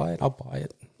someone will buy it. I'll buy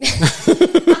it.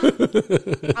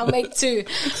 I'll make 2.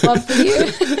 One for you,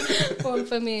 one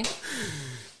for me.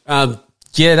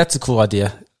 Yeah, that's a cool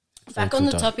idea. Back on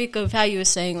the topic of how you were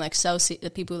saying like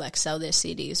the people like sell their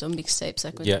CDs or mixtapes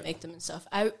like when you make them and stuff.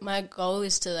 My goal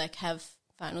is to like have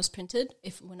vinyls printed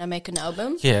when I make an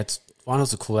album. Yeah,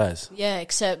 vinyls are cool as. Yeah,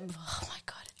 except oh my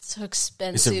god, it's so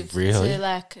expensive. Is it really?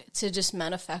 to just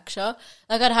manufacture.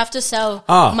 Like I'd have to sell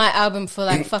my album for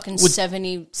like fucking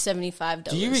 $75.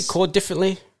 Do you record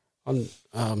differently on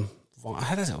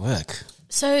how does it work?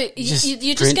 So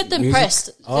you just get them pressed.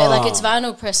 Like it's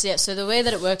vinyl pressed, yeah. So the way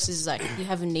that it works is like you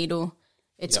have a needle.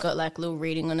 It's got like a little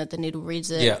reading on it. The needle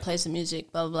reads it, plays the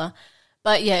music, blah, blah, blah.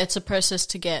 But yeah, it's a process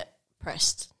to get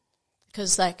pressed.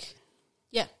 Because like,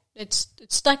 yeah, it's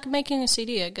like making a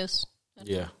CD, I guess. I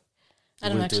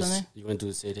don't actually know. You want to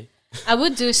do a CD? I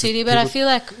would do a CD, but I feel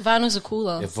like vinyls are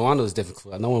cooler. Yeah, vinyl is definitely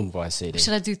cooler. No one will buy a CD.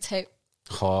 Should I do tape?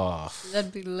 Oh.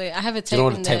 That'd be lit. I have a tape. Do you know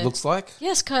what in a tape there. looks like?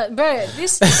 Yes, bro.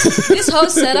 This whole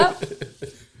setup,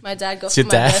 my dad got for my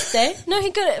birthday. No, he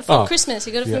got it for Christmas.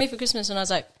 He got it for me for Christmas when I was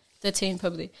like 13,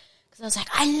 probably. Because I was like,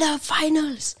 I love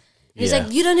vinyls. And he's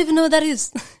like, you don't even know what that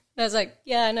is. And I was like,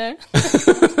 yeah, I know.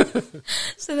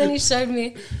 So then he showed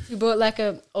me. He bought like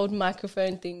a old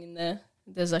microphone thing in there.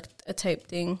 There's like a tape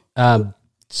thing.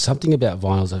 Something about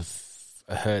vinyls.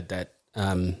 I've heard that.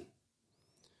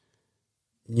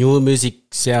 Newer music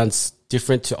sounds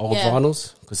different to old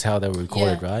vinyls because how they were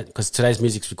recorded, right? Because today's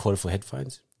music's recorded for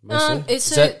headphones.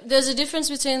 There's a difference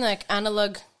between like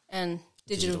analog and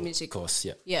digital music. Of course,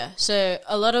 yeah. Yeah, so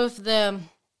a lot of the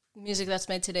music that's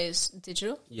made today is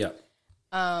digital. Yeah.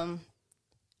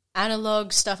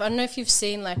 Analog stuff. I don't know if you've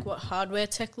seen like what hardware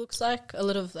tech looks like. A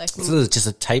lot of like. So it's just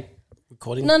a tape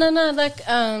recording? No. Like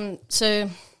so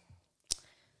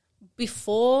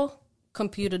before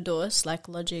computer DAWs like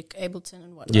Logic, Ableton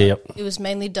and whatnot, it was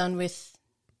mainly done with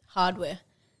hardware.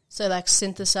 So like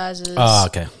synthesizers,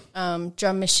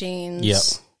 drum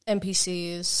machines,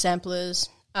 MPCs, samplers.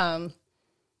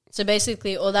 So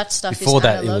basically all that stuff before is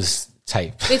analog. Before that it was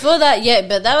tape. Before that, yeah,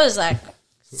 but that was like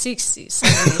 60s,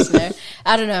 70s, no.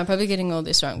 I don't know, I'm probably getting all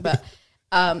this wrong. But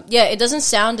it doesn't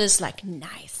sound as like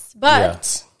nice.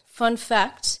 But fun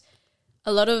fact,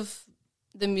 a lot of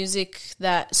the music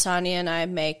that Sani and I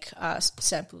make are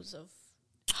samples of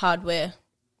hardware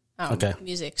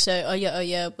music. So Oh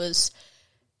Yeah was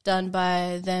done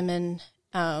by them and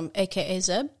aka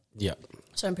Zeb. Yeah.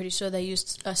 So I'm pretty sure they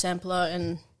used a sampler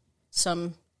and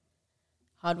some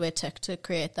hardware tech to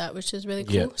create that, which is really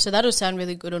cool. Yeah. So that'll sound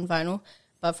really good on vinyl.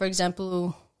 But for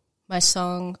example, my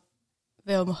song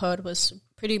Veo Mejor was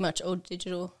pretty much all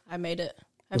digital. I made it.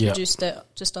 I produced it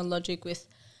just on Logic with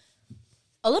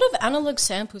a lot of analog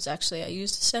samples, actually. I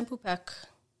used a sample pack.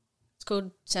 It's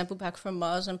called Sample Pack from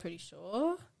Mars, I'm pretty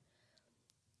sure.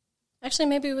 Actually,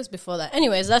 maybe it was before that.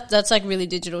 Anyways, that's like really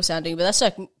digital sounding, but that's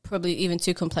like probably even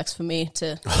too complex for me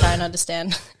to try and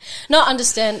understand. Not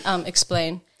understand,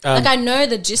 explain. Like I know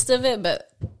the gist of it, but...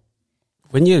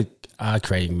 When you are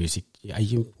creating music, are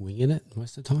you winging it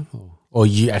most of the time? Or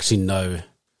you actually know?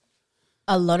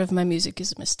 A lot of my music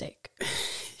is a mistake.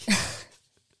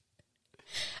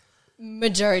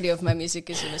 Majority of my music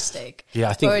is a mistake.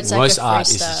 Yeah, I think most like art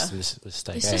is just a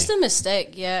mistake. It's just a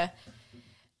mistake, yeah.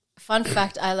 Fun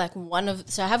fact, I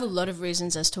have a lot of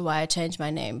reasons as to why I changed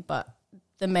my name, but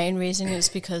the main reason is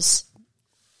because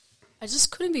I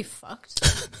just couldn't be fucked.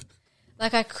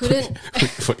 Like I couldn't.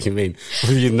 What do you mean?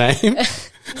 With your name?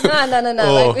 No.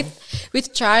 Oh. Like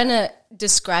with trying to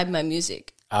describe my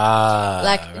music.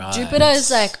 Like right. JUPiTA is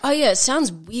like, oh yeah, it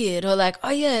sounds weird, or like,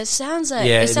 oh yeah, it sounds like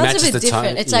it sounds a bit different.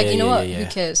 Time. It's like, you know what? Who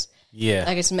cares? Yeah,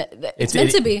 like it's meant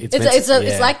to be.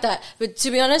 It's like that. But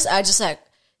to be honest, I just like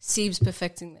Sieb's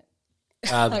perfecting it.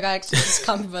 Like I actually just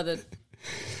can't be bothered.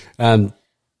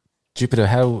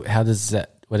 JUPiTA, how does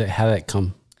that? How did that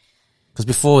come? Because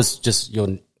before it's just your.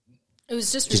 It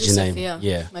was just Sophia.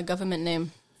 Yeah, my government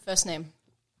name, first name.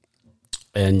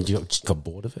 And you just got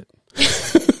bored of it.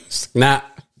 Nah,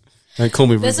 don't call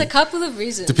me Ruby. There's a couple of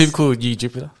reasons. Do people call you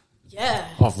JUPiTA? Yeah.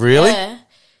 Oh, really?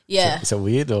 Yeah. Is that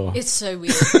weird or? It's so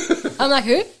weird. I'm like,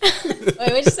 who? Wait,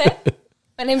 what'd you say?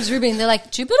 My name's Ruby, and they're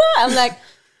like, JUPiTA? I'm like,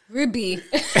 Ruby.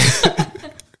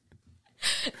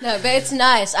 No, but it's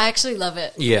nice. I actually love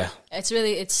it. Yeah. It's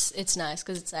really, it's nice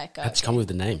because it's like. How'd you come with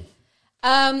the name?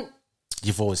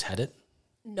 You've always had it?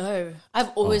 No. I've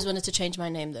always wanted to change my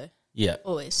name though. Yeah.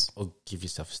 Always. Or give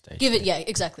yourself a stage name. Yeah,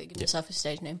 exactly. Give yourself a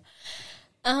stage name.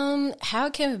 How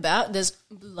it came about, there's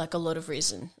like a lot of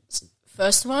reasons.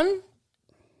 First one,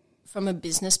 from a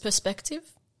business perspective.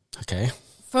 Okay.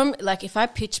 From like if I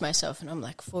pitch myself and I'm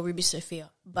like, for Ruby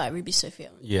Sophia, by Ruby Sophia.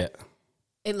 Yeah.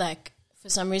 It like, for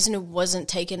some reason it wasn't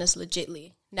taken as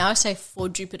legitly. Now I say for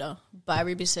JUPiTA, by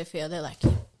Ruby Sophia, they're like.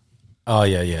 Oh,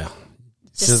 yeah.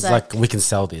 Just so it's like we can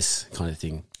sell this kind of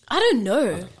thing. I don't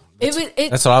know.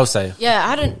 That's what I would say. Yeah,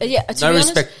 I don't. Yeah, to No be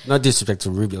respect, honest, no disrespect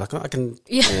to Ruby. Like I can.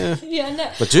 yeah, yeah,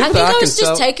 no. But JUPiTA, I think I I was can just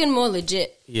tell- taken more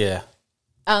legit. Yeah.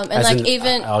 And As like an-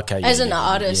 even okay, yeah, as an yeah,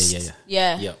 artist,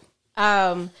 yeah.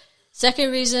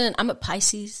 Second reason, I'm a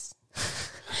Pisces,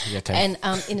 Yeah, okay. and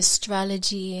in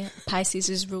astrology, Pisces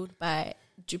is ruled by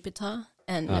Jupiter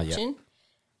and Neptune.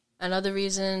 Another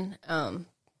reason,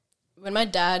 when my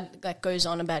dad like goes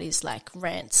on about his like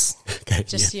rants, Okay,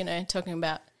 just talking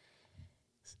about,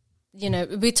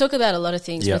 we talk about a lot of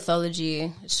things, Yeah.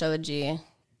 mythology, astrology,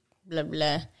 blah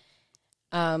blah.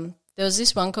 There was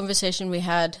this one conversation we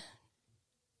had,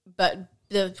 but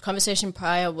the conversation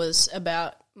prior was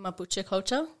about Mapuche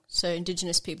culture, so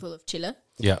indigenous people of Chile.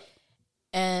 Yeah.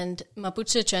 And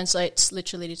Mapuche translates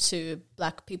literally to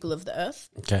black people of the earth.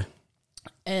 Okay.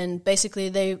 And basically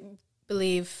they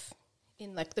believe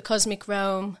in like the cosmic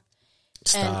realm.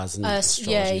 Stars and us,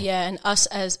 astrology. and us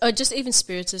as, just even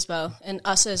spirits as well. And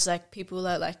us as like people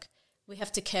are like, we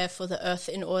have to care for the earth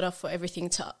in order for everything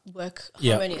to work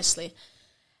harmoniously.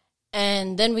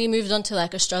 And then we moved on to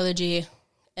like astrology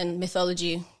and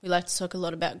mythology. We like to talk a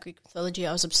lot about Greek mythology.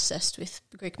 I was obsessed with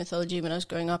Greek mythology when I was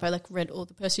growing up. I like read all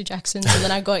the Percy Jacksons, and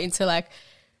then I got into like,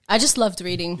 I just loved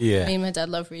reading. Yeah. Me and my dad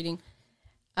love reading.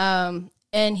 And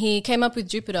he came up with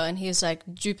JUPiTA, and he was like,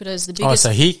 JUPiTA is the biggest. Oh,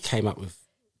 so he came up with.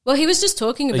 Well, he was just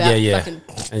talking about fucking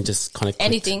and just kind of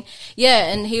anything.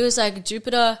 Yeah, and he was like,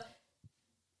 JUPiTA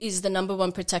is the number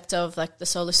one protector of like the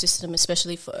solar system,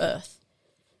 especially for Earth,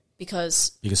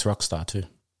 because biggest rock star too.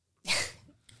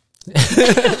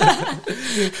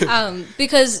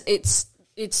 because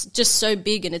it's just so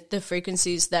big, and the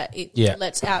frequencies that it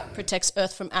lets out protects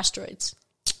Earth from asteroids,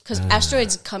 because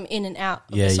asteroids come in and out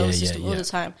of the solar system all the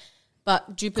time,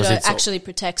 but JUPiTA actually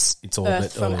protects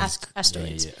Earth from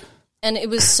asteroids. Yeah. And it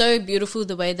was so beautiful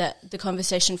the way that the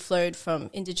conversation flowed from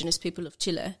indigenous people of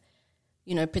Chile,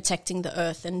 protecting the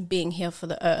earth and being here for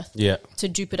the earth, to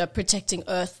JUPiTA protecting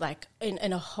Earth like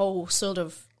in a whole sort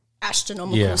of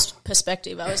astronomical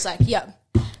perspective. I was like, yeah,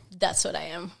 that's what I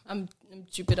am. I'm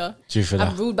JUPiTA.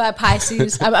 I'm ruled by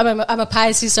Pisces. I'm a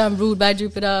Pisces, so I'm ruled by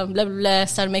JUPiTA. Blah blah blah.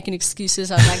 Started making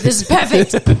excuses. I was like, this is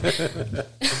perfect.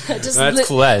 That's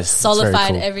cool.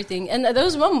 Solidified cool. everything. And there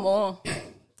was one more.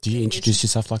 Do you introduce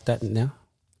yourself like that now?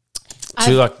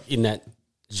 Like in that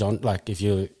genre, like if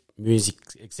you're music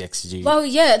execs, Well,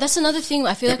 yeah, that's another thing.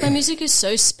 I feel like my music is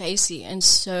so spacey and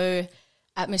so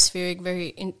atmospheric,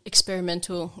 very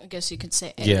experimental, I guess you could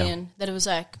say, alien, that it was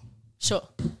like, sure,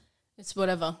 it's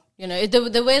whatever.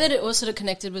 The way that it all sort of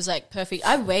connected was like perfect.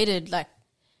 I waited like,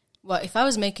 if I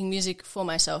was making music for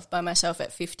myself, by myself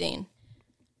at 15,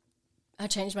 I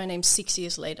changed my name 6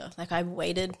 years later. Like I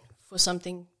waited for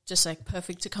something just like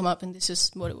perfect to come up, and this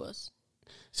is what it was.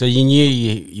 So you knew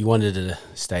you wanted a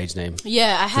stage name?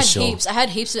 Yeah, I had heaps. I had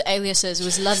heaps of aliases. It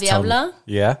was La Diabla.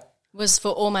 Was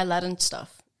for all my Latin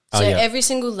stuff. So every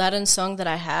single Latin song that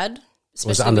I had,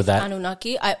 especially under with that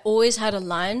Anunnaki, I always had a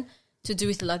line to do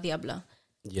with La Diabla.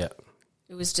 Yeah.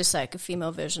 It was just like a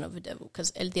female version of a devil,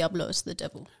 because El Diablo is the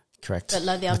devil. Correct. But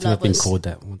La Diabla I think I've been called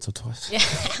that once or twice. Yeah.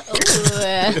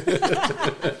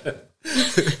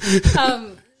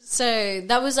 So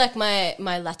that was like my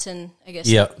Latin, I guess,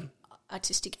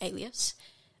 artistic alias.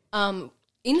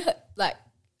 In like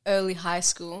early high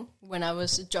school, when I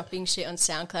was dropping shit on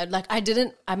SoundCloud, like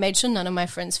I made sure none of my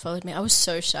friends followed me. I was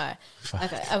so shy.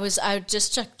 Like I would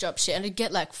just drop shit and I'd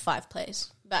get like 5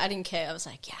 plays, but I didn't care. I was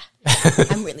like, yeah,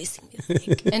 I'm releasing this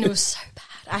thing. And it was so bad.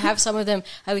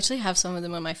 I literally have some of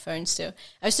them on my phone still.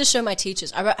 I used to show my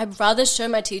teachers. I'd rather show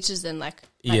my teachers than like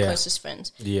my closest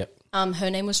friends. Yeah. Her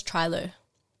name was Trilo.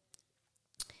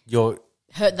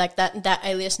 Her like that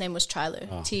alias name was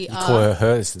Trilo. You call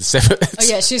her it's the seventh. Oh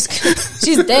yeah, she's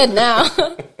dead now.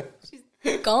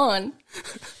 She's gone.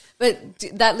 But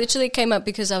that literally came up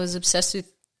because I was obsessed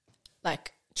with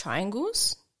like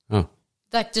triangles. Oh.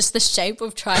 Like just the shape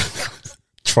of triangles.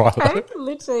 Trilo.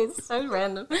 Literally, it's so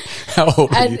random. How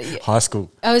old were you? High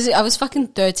school. I was fucking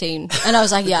 13, and I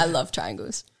was like, yeah, I love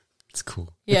triangles. It's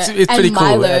cool. Yeah, it's pretty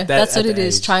Milo. cool. That's what it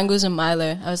is. Triangles and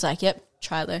Milo. I was like, yep,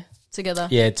 Trilo together.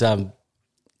 Yeah,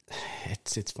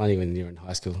 it's funny when you're in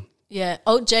high school. Yeah,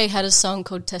 Alt J had a song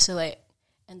called Tessellate,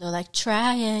 and they're like,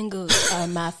 triangles are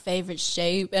my favorite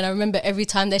shape. And I remember every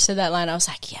time they said that line, I was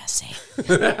like, yeah, same.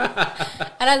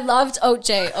 And I loved Alt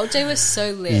J. Alt J was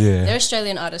so lit. Yeah. They're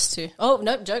Australian artists too. Oh,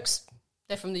 nope, jokes.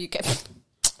 They're from the UK.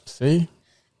 See?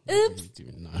 Oops.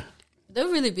 No. They're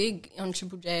really big on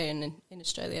Triple J and in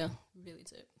Australia. Really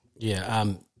too. Yeah.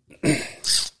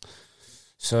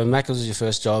 So Mac was your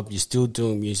first job. You're still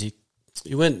doing music.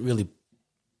 You weren't really...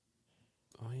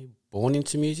 Are you born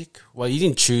into music? Well, you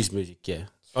didn't choose music, yeah.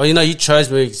 Oh, you chose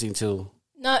music until...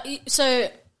 No, so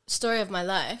story of my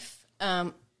life.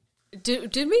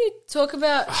 Did we talk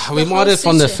about? We might have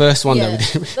on the first one that we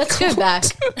did. Let's go back.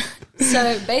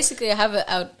 So basically, I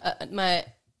have my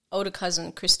older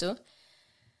cousin Crystal.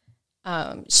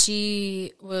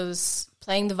 She was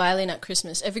playing the violin at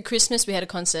Christmas. Every Christmas we had a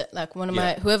concert. Like one of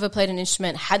my whoever played an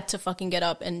instrument had to fucking get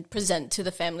up and present to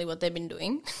the family what they've been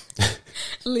doing.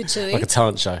 Literally, like a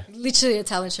talent show. Literally a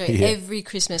talent show every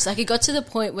Christmas. Like it got to the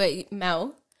point where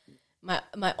Mel,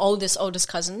 my oldest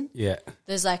cousin,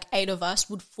 there's like 8 of us,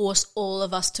 would force all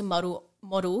of us to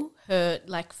model her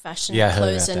like fashion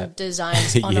clothes and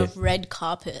designs on a red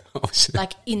carpet,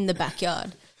 like in the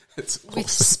backyard. With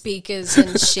speakers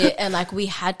and shit, and like we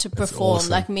had to perform.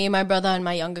 Awesome. Like me and my brother and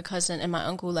my younger cousin and my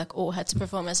uncle, like all had to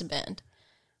perform as a band.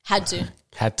 Had to.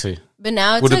 But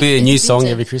now it's would it be a new song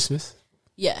every Christmas?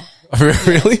 Yeah.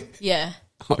 Really? Yeah.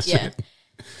 Oh, yeah.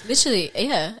 Literally.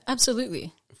 Yeah.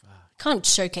 Absolutely. Can't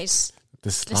showcase the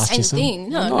same thing.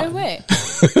 No way.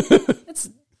 What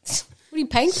are you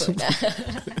paying for?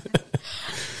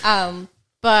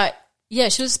 But. Yeah,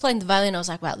 she was playing the violin. I was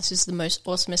like, wow, this is the most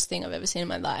awesomest thing I've ever seen in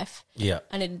my life. Yeah.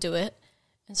 I need to do it.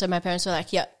 And so my parents were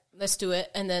like, yeah, let's do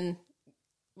it. And then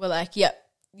we're like, yeah,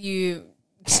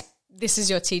 this is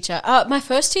your teacher. My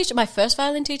first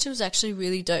violin teacher was actually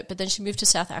really dope, but then she moved to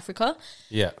South Africa.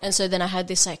 Yeah. And so then I had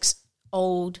this like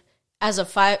old, as a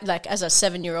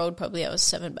 7-year-old, probably I was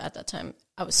 7, but at that time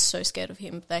I was so scared of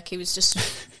him. Like he was just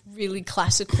really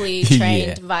classically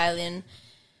trained violin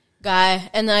guy,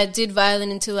 and I did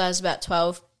violin until I was about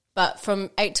 12, but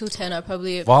from 8 till 10 I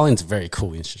probably... Violin's a very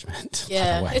cool instrument.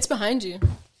 Yeah, it's behind you.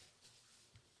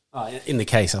 Oh, in the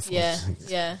case, I thought.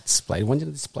 Yeah. Display. When did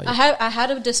it display? I had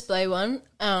a display one,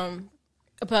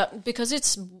 but because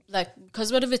it's like,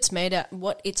 because what it's made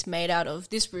out of,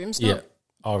 this room's not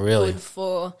good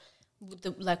for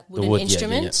the like wooden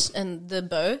instruments and the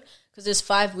bow. Because there's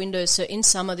 5 windows, so in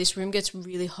summer this room gets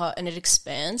really hot and it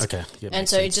expands. Okay, and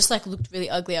so it just like looked really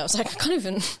ugly. I was like, I can't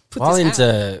even put Violin's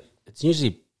this out. It's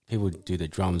usually people do the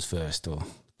drums first or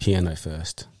piano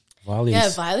first.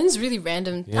 Violin's really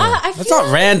random. Yeah. It's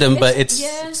not random, but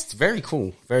it's very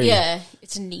cool.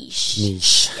 It's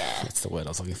niche. Yeah, that's the word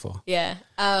I was looking for. Yeah,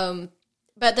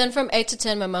 but then from 8 to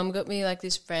 10, my mum got me like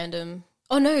this random.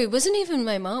 Oh no, it wasn't even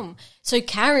my mum. So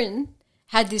Karen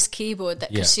had this keyboard that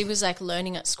because she was like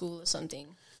learning at school or something.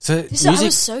 So I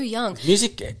was so young.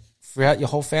 Music throughout your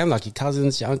whole family, like your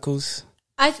cousins, your uncles?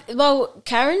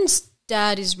 Karen's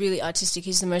dad is really artistic.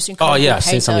 He's the most incredible painter. I've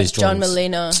seen some of his drawings. John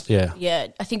Molina. Yeah.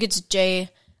 I think it's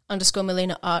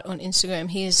J_Molina art on Instagram.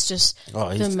 He is just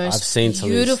the most I've seen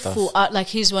beautiful art. Like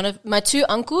he's one of my 2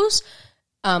 uncles,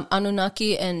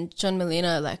 Anunnaki and John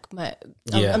Molina. Like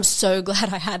I'm so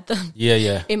glad I had them.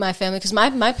 In my family, because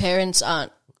my parents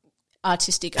aren't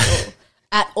artistic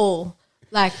at all.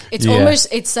 Like it's almost,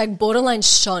 it's like borderline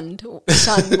shunned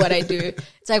what I do.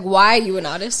 It's like, why are you an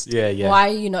artist? Why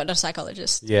are you not a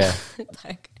psychologist?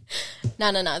 Like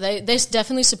no, they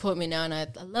definitely support me now, and I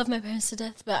love my parents to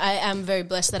death, but I am very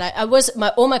blessed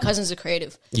that all my cousins are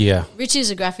creative. Richie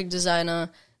is a graphic designer.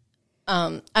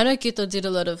 I know Kito did a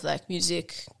lot of like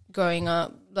music growing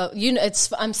up, but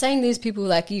I'm saying these people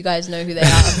like you guys know who they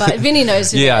are, but Vinny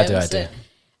knows who they are. I do.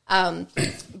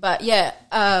 But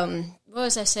what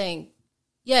was I saying?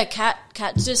 Yeah, Kat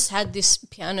just had this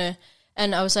piano,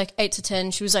 and I was like 8 to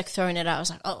 10. She was like throwing it out. I was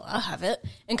like, oh, I'll have it.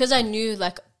 And because I knew,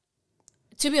 like,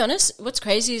 to be honest, what's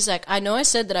crazy is like I know I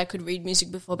said that I could read music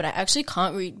before, but I actually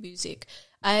can't read music.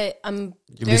 I'm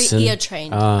very ear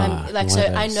trained. I'm like, so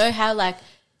I know how like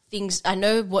things. I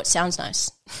know what sounds nice.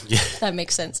 Yeah, that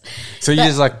makes sense. So you're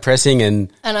just like pressing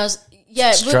and I was.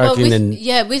 Yeah,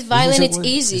 with violin it's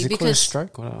easy because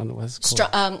stroke. I don't know what it's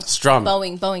called. Strum.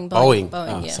 Bowing.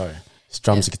 Sorry,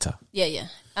 strum's a guitar. Yeah.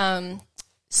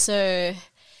 So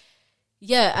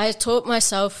I taught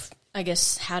myself, I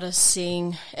guess, how to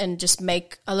sing and just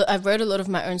make. I wrote a lot of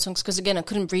my own songs because again I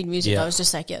couldn't read music. I was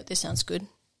just like, this sounds good.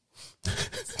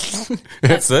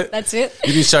 That's it. That's it.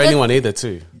 You didn't show anyone either,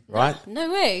 too, right? No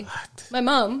way. What? My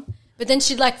mum. But then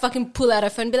she'd like fucking pull out her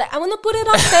phone and be like, I want to put it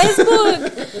on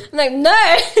Facebook. I'm like,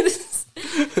 no, this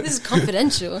is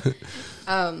confidential.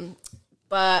 And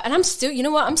I'm still, you know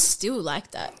what? I'm still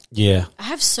like that. Yeah. I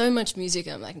have so much music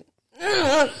and I'm like, no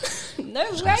way. You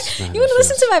want to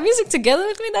listen to my music together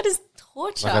with me? That is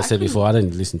torture. Like I said before, I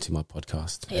don't listen to my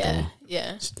podcast. Yeah.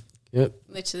 Yep.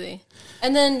 Literally.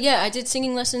 And then, I did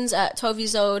singing lessons at 12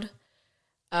 years old.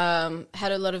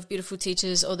 Had a lot of beautiful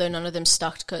teachers, although none of them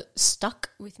stuck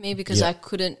with me because I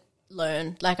couldn't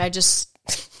learn. Like I just,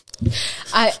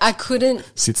 I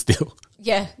couldn't sit still.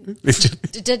 Yeah,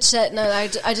 dead set. No,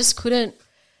 I just couldn't.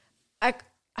 I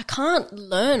can't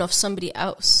learn off somebody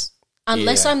else.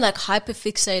 unless I'm like hyper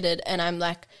fixated and I'm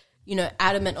like, you know,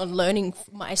 adamant on learning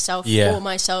myself for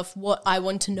myself what I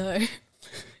want to know,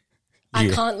 I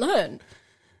can't learn.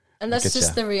 And that's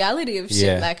just the reality of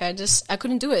shit. Like I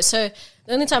couldn't do it. So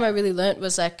the only time I really learnt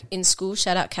was like in school.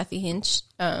 Shout out Kathy Hinch.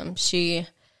 She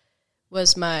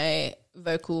was my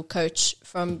vocal coach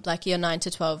from like year 9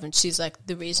 to 12, and she's like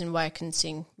the reason why I can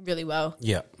sing really well.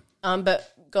 Yeah.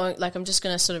 But I'm just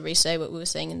gonna sort of re-say what we were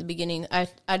saying in the beginning.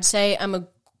 I'd say I'm a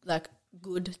like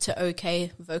good to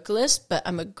okay vocalist, but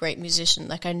I'm a great musician.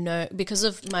 Like I know because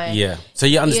of my So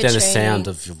you understand the training, sound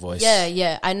of your voice.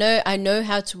 Yeah. I know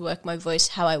how to work my voice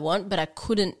how I want, but I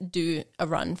couldn't do a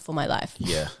run for my life.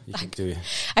 Yeah, you can do.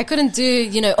 I couldn't do,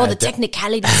 you know, all the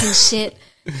technicalities and shit.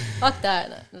 Fuck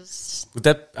that.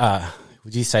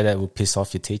 Would you say that will piss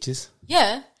off your teachers?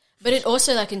 Yeah, but it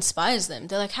also like inspires them.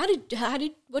 They're like, how did you know how to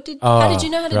do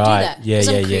that? Yeah,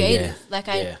 I'm creative.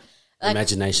 yeah. Like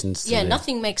Imagination's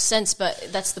nothing makes sense, but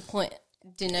that's the point.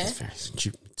 Do you know? It's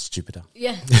JUPiTA.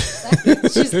 Yeah, exactly.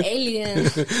 She's alien.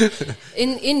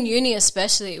 In uni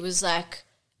especially, it was like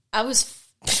I was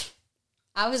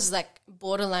like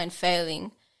borderline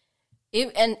failing.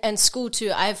 And school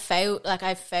too. I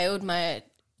failed my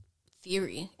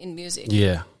theory in music.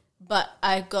 Yeah. But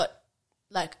I got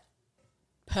like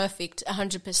perfect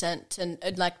 100%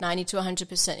 and like 90 to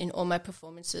 100% in all my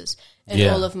performances and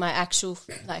all of my actual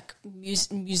like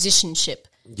musicianship.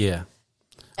 Yeah.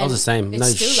 I was the same. No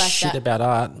still like shit that. about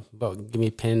art, but give me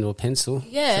a pen or pencil.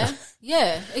 Yeah,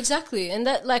 yeah, exactly. And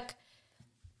that like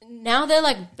now they're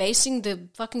like basing the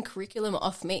fucking curriculum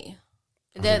off me.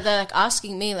 They're like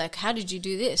asking me like, how did you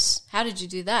do this? How did you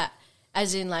do that?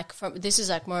 As in like this is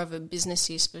like more of a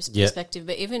businessy perspective,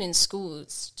 but even in school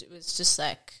it was just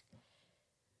like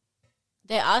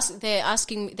they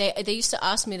used to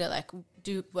ask me to like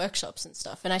do workshops and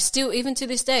stuff, and I still even to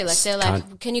this day like they're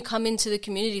like, can you come into the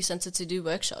community center to do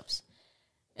workshops?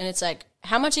 And it's like,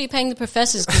 how much are you paying the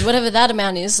professors? Because whatever that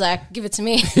amount is, like give it to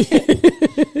me.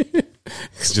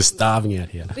 It's just starving out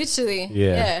here. Literally,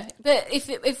 yeah. But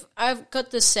if I've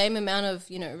got the same amount of,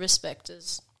 you know, respect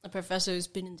as a professor who's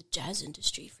been in the jazz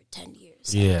industry for 10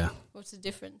 years. Yeah. What's the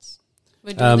difference?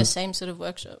 We're doing the same sort of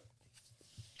workshop.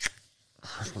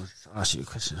 I'll ask you a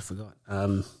question. I forgot.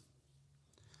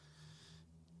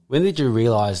 When did you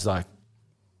realize, like,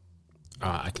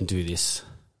 I can do this?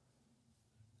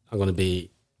 I'm going to be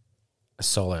a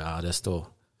solo artist or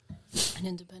an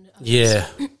independent artist. Yeah.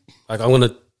 Like, I'm going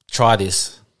to try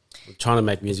this. I'm trying to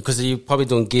make music. Because you're probably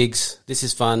doing gigs. This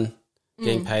is fun.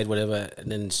 Getting paid, whatever.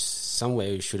 And then somewhere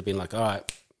you should have been like, all right,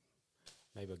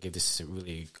 maybe I'll give this a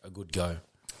good go.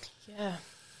 Yeah.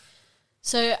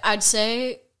 So I'd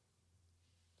say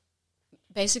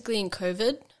basically in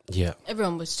COVID,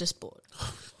 everyone was just bored.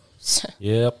 So,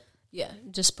 yep. Yeah,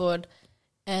 just bored.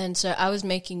 And so I was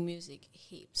making music,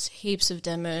 heaps of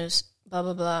demos, blah,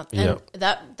 blah, blah. And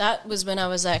that was when I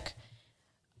was like,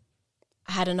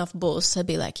 I had enough balls to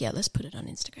be like, yeah, let's put it on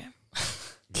Instagram.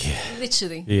 Yeah.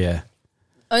 Literally. Yeah.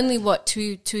 Only,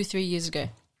 2-3 years ago.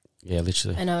 Yeah,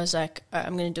 literally. And I was like, all right,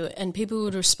 I'm going to do it. And people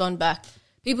would respond back.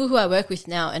 People who I work with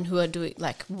now and who are doing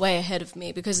like way ahead of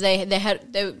me because they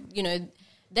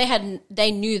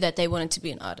knew that they wanted to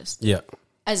be an artist. Yeah.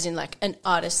 As in like an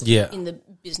artist in the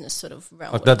business sort of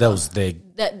realm. Like that was their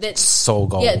sole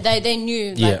goal. Yeah, they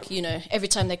knew like, you know, every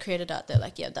time they created art, they're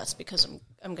like, yeah, that's because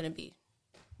I'm going to be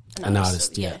an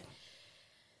artist. Yeah.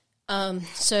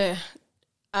 So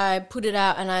I put it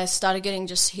out and I started getting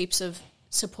just heaps of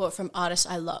support from artists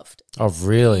I loved. Oh,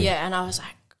 really? Yeah, and I was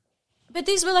like, but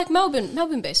these were like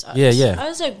Melbourne-based artists. Yeah, yeah. I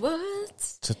was like, what?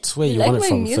 That's where you want it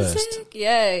from music? first.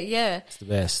 Yeah, yeah. It's the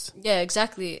best. Yeah,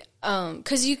 exactly.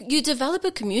 Because you develop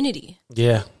a community.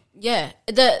 Yeah. Yeah.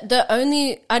 The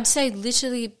only, I'd say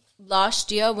literally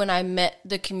last year when I met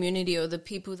the community or the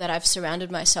people that I've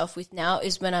surrounded myself with now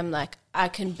is when I'm like, I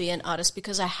can be an artist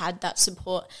because I had that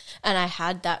support and I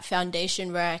had that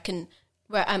foundation where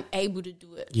I'm able to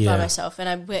do it by myself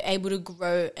and we're able to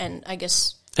grow and I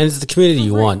guess. And it's the community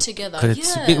you want. Together. Because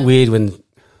it's a bit weird when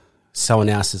someone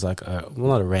else is like, well,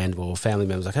 not a random or family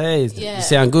member's like, hey, you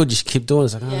sound good, you should keep doing it.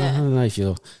 It's like, I don't know if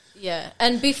you'll. Yeah.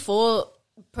 And before,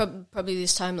 probably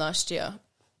this time last year.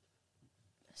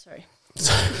 Sorry.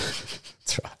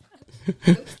 That's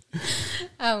right.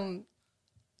 I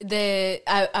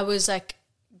was like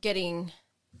getting.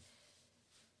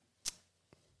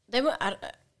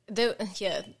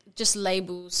 Just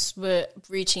labels were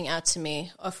reaching out to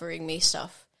me, offering me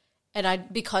stuff,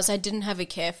 and because I didn't have a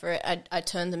care for it, I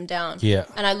turned them down. Yeah,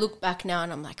 and I look back now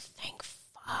and I'm like, thank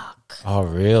fuck. Oh,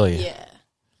 really? Yeah,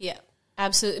 yeah,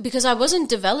 absolutely. Because I wasn't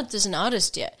developed as an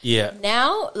artist yet. Yeah.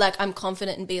 Now, like, I'm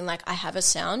confident in being like, I have a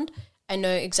sound. I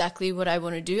know exactly what I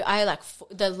want to do. I like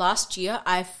the last year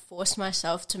I forced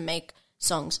myself to make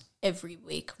songs every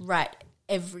week, right?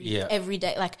 Every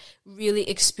day, like really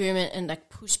experiment and like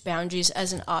push boundaries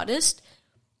as an artist.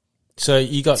 So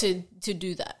you got to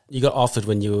do that. You got offered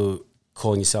when you were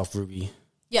calling yourself Ruby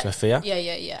Sophia?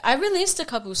 Yeah. I released a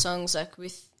couple songs like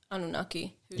with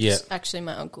Anunnaki, who's actually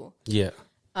my uncle. Yeah.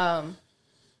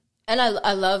 And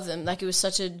I love them. Like, it was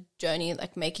such a journey,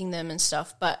 like, making them and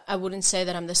stuff. But I wouldn't say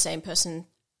that I'm the same person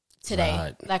today.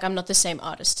 Right. Like, I'm not the same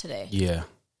artist today. Yeah.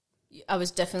 I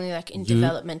was definitely, like, in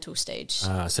developmental stage.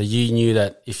 So you knew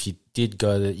that if you did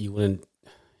go that you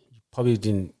probably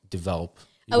didn't develop.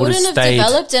 I wouldn't have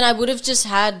developed, and I would have just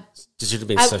had... It should have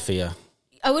been Sophia.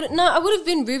 I would have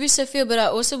been Ruby Sophia, but I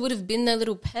also would have been their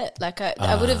little pet. Like,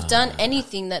 I would have done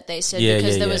anything that they said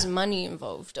because there was money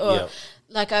involved. Or,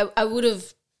 like, I would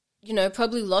have...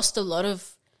 probably lost a lot of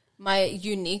my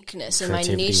uniqueness and my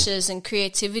niches and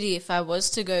creativity if I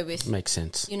was to go with... Makes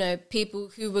sense.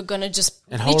 People who were going to just...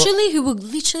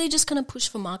 literally just going to push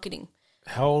for marketing.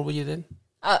 How old were you then?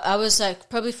 I was like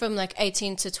probably from like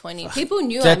 18 to 20. People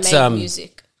knew I made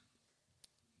music.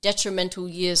 Detrimental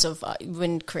years of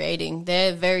when creating.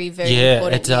 They're very, very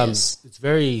important years. It's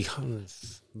very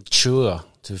mature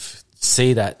to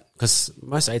see that. Because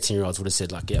most 18-year-olds would have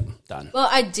said, like, yep, done. Well,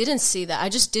 I didn't see that. I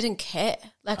just didn't care.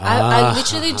 Like, I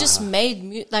literally just made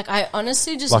music. Like, I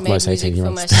honestly just like made music for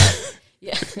myself.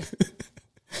 Yeah.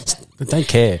 But don't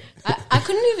care. I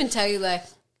couldn't even tell you, like,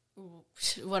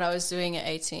 what I was doing at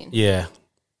 18. Yeah.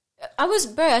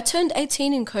 I turned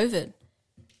 18 in COVID.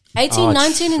 18,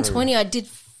 19, and 20, I did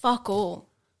fuck all.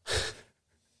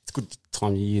 It's a good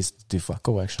time of year to do fuck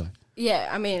all, actually. Yeah,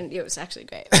 I mean, it was actually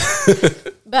great.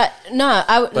 But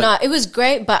it was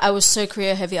great, but I was so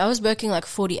career heavy. I was working like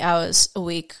 40 hours a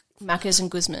week, Macca's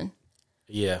and Guzman.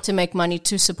 Yeah. To make money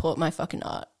to support my fucking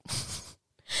art.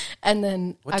 And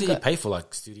then what did you pay for,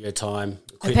 like studio time,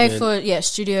 equipment? I paid for,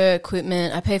 studio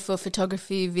equipment. I paid for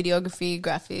photography, videography,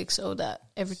 graphics, all that,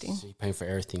 everything. So you're paying for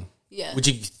everything. Yeah. Would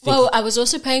you think I was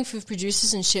also paying for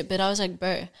producers and shit, but I was like,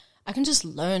 bro, I can just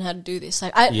learn how to do this.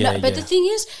 Like, the thing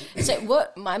is, it's like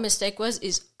what my mistake was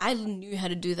is I knew how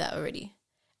to do that already.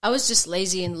 I was just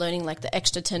lazy in learning like the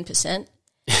extra 10%.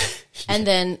 And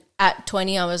then at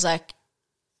 20, I was like,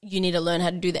 you need to learn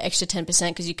how to do the extra 10%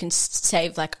 because you can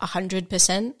save like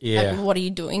 100%. Yeah. Like, what are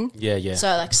you doing? Yeah. So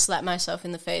I like slapped myself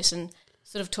in the face and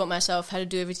sort of taught myself how to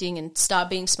do everything and start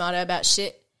being smarter about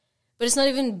shit. But it's not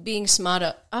even being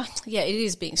smarter. Yeah, it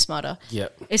is being smarter. Yeah.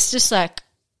 It's just like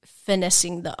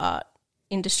finessing the art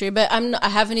industry. But I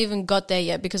haven't even got there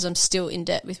yet because I'm still in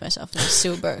debt with myself and I'm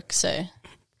still broke. So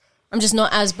I'm just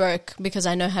not as broke because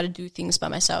I know how to do things by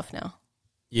myself now.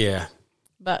 Yeah.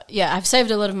 But yeah, I've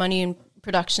saved a lot of money in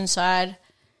production side.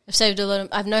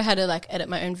 I know how to like edit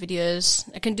my own videos.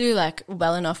 I can do like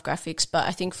well enough graphics, but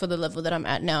I think for the level that I'm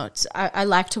at now, I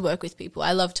like to work with people.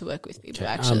 I love to work with people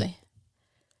actually.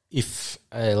 If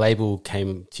a label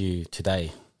came to you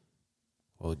today,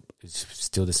 or it's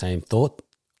still the same thought,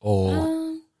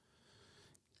 or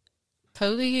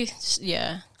probably,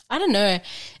 yeah. I don't know.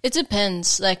 It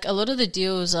depends. Like a lot of the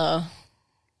deals are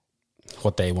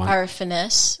what they want, are a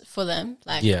finesse for them.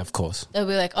 Like, yeah, of course, they'll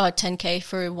be like, oh, 10K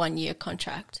for a 1 year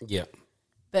contract. Yeah,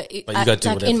 but you got to do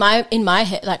like whatever. in my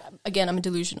head, like again, I'm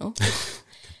delusional.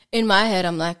 In my head,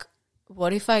 I'm like,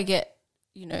 what if I get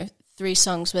 3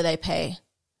 songs where they pay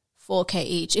 $4K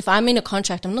each? If I'm in a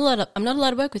contract, I'm not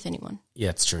allowed to work with anyone. Yeah,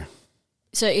 it's true.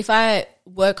 So if I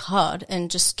work hard and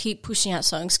just keep pushing out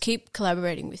songs, keep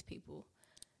collaborating with people,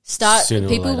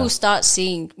 people will start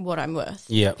seeing what I'm worth.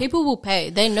 Yeah, people will pay.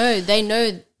 They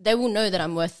will know that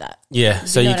I'm worth that. Yeah.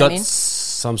 So you got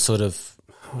some sort of.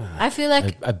 I feel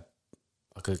like a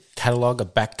catalog, a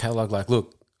back catalog. Like,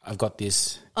 look, I've got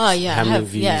this. Oh yeah, I have.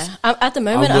 Views. Yeah, at the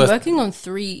moment, I'm working on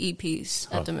 3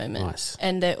 EPs at the moment, nice.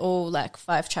 And they're all like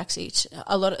 5 tracks each.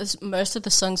 Most of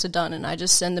the songs are done, and I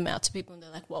just send them out to people, and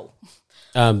they're like, "Whoa."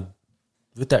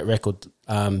 With that record,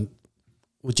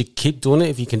 would you keep doing it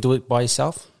if you can do it by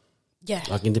yourself? Yeah,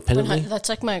 like independently. That's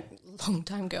like my long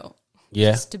time goal.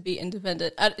 Yeah, just to be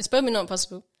independent. It's probably not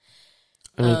possible.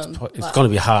 I mean, it's going to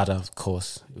be harder, of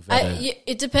course.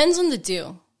 It depends on the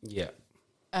deal. Yeah.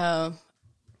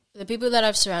 The people that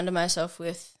I've surrounded myself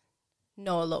with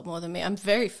know a lot more than me. I'm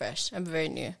very fresh. I'm very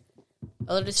new.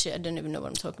 A lot of this shit I don't even know what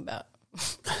I'm talking about.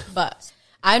 But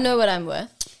I know what I'm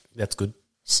worth. That's good.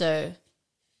 So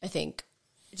I think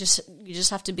you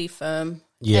just have to be firm.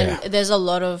 Yeah. And there's a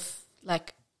lot of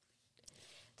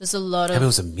Maybe it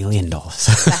was $1 million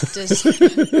factors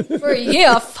for a year.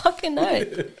 I fucking know.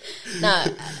 No,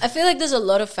 I feel like there's a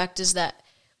lot of factors that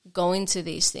go into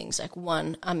these things. Like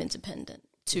 1, I'm independent.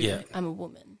 2, I'm a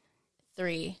woman.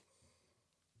 3.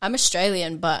 I'm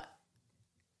Australian, but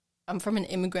I'm from an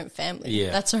immigrant family.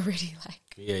 Yeah. That's already like...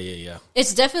 Yeah.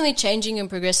 It's definitely changing and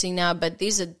progressing now, but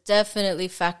these are definitely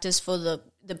factors for the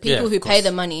people of who course. pay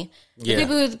the money. Yeah. The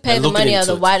people who pay They're the looking money are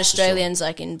into the it, white for Australians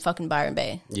like in fucking Byron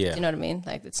Bay. Yeah. You know what I mean?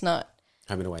 Like it's not...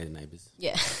 Home and away to neighbours.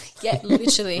 Yeah. Yeah,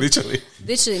 literally. Literally.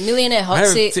 Millionaire hot I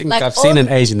don't seat. think Like I've seen an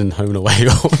Asian in home and away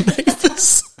or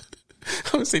neighbours. I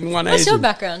haven't seen one What's Asian. your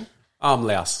background?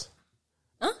 Laos.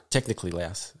 Huh? Technically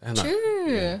Laos. True.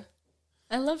 Yeah.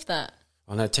 I love that.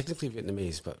 Oh no, technically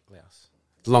Vietnamese, but Laos.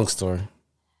 Long story.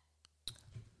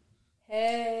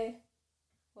 Hey.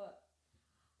 What?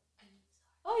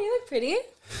 Oh, you look pretty.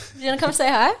 You want to come say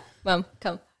hi? Mum,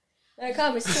 come. No,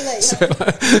 come. It's too late.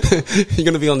 You're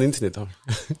going to be on the internet though.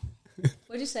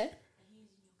 What'd you say?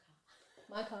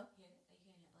 My car.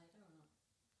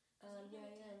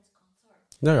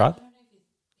 No, right?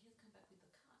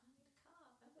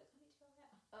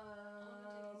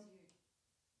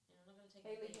 Are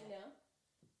you leaving now?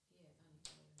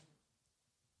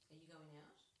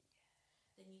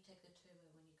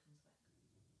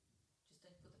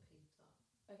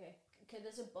 Okay. Okay,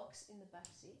 there's a box in the back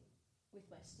seat with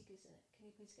my stickers in it. Can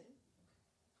you please get them?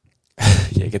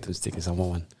 Yeah, get them stickers. I want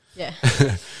one. Yeah.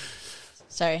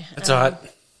 Sorry. That's all right.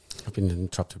 I've been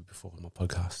interrupted before on my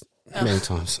podcast many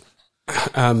times.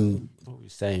 What were you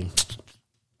saying?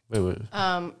 Where were we?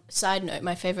 Side note,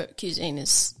 my favorite cuisine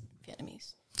is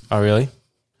Vietnamese. Oh, really?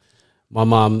 My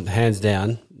mum, hands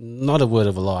down, not a word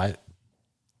of a lie.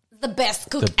 The best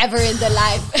cook ever in their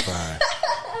life. Bro,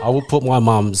 I will put my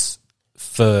mum's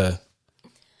pho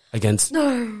against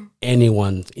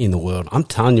anyone in the world. I'm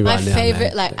telling you My right now, favorite,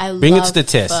 man. like, I bring it love to the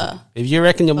test. pho. If you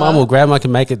reckon your mum or grandma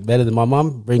can make it better than my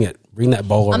mum, bring it. Bring that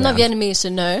bowl I'm around. not Vietnamese, so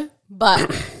no. But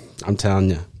I'm telling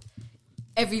you.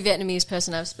 every Vietnamese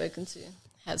person I've spoken to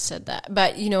has said that.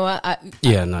 But you know what?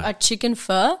 No. A chicken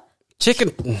pho. Chicken.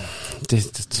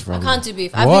 That's wrong. I can't do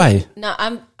beef. Why? I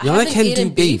You only haven't can eaten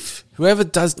do beef. Whoever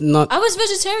does not. I was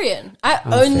vegetarian.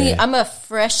 fair. I'm a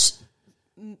fresh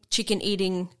chicken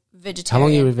eating vegetarian. How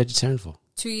long you were vegetarian for?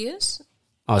 2 years.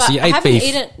 Oh, But so you I ate haven't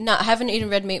beef. I haven't eaten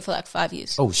red meat for like 5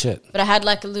 years. Oh, shit. But I had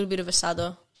like a little bit of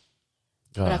asado,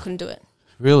 but I couldn't do it.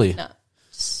 Really? No,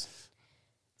 it's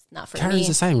not for Karen's me.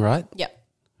 the same, right? Yep.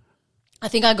 I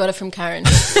think I got it from Karen.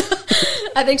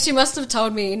 I think she must have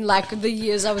told me in like the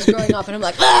years I was growing up, and I'm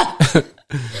like, ah!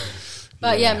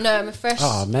 But yeah, no, I'm a fresh.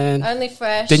 Oh, man. Only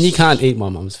fresh. Then you can't eat my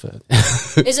mum's food.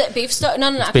 Is it beef stock? No.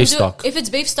 I can beef do stock. It. If it's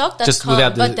beef stock, that's Just calm.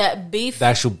 without But that beef, The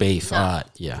actual beef. No. All right,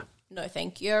 yeah. no,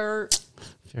 thank you.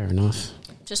 Fair enough.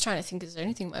 Just trying to think, is there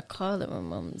anything in my car that my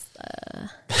mum's?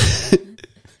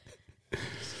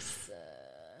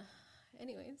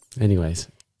 Anyways,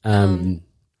 what are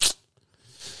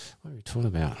we talking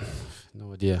about?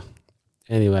 No idea.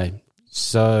 Anyway,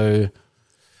 so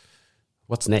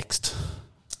what's next?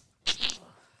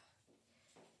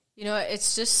 You know,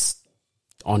 it's just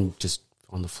On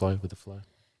the flow with the flow.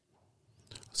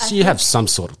 So you have some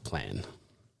sort of plan.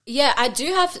 yeah. I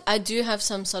do have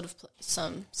some sort of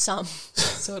some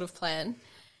sort of plan.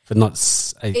 But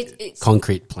not a It's-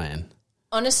 concrete plan.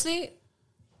 Honestly,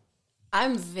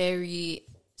 I'm very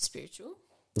spiritual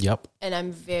Yep. and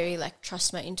I'm very like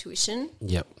trust my intuition.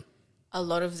 Yep. A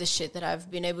lot of the shit that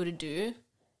I've been able to do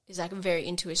is like very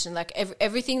intuition. Like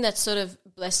everything that sort of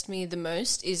blessed me the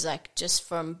most is like just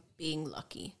from being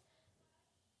lucky.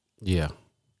 Yeah.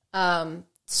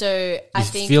 So I You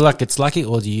think feel like it's lucky,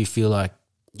 or do you feel like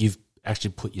you've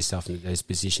actually put yourself in those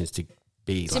positions to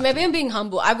be so lucky? maybe I'm being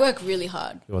humble. I work really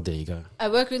hard. Well, there you go. I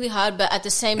work really hard, but at the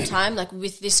same time, like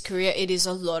with this career, it is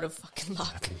a lot of fucking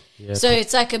luck. Yeah, So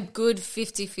it's like a good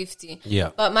 50-50.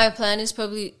 Yeah. But my plan is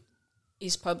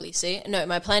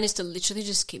my plan is to literally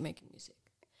just keep making music.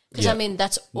 Because Yeah. I mean,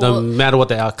 that's all. No matter what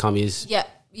the outcome is,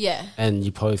 Yeah. and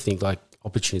you probably think like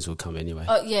opportunities will come anyway.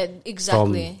 Oh, yeah,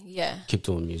 exactly. Yeah. Keep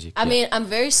doing music. I mean, I'm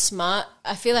very smart.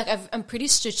 I feel like I'm pretty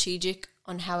strategic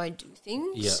on how I do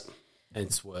things. yeah, and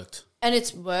it's worked. And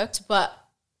it's worked, but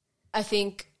I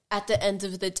think at the end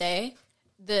of the day,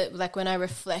 when I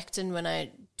reflect and when I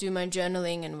do my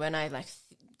journaling and when I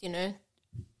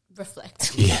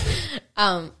reflect, Yeah,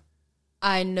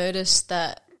 I noticed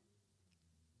that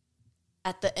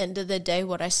at the end of the day,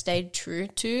 what I stayed true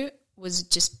to was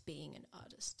just being an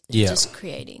artist, and Yeah. just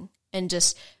creating and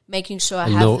just making sure I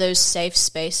And have no- those safe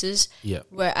spaces Yeah.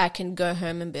 where I can go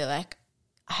home and be like,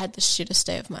 I had the shittest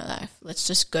day of my life. Let's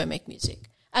just go make music.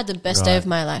 I had the best day Right. of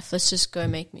my life. Let's just go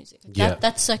make music. Yeah.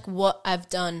 That's like what I've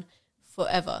done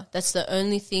forever. That's the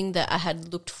only thing that I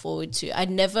had looked forward to.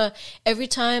 Every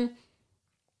time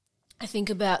I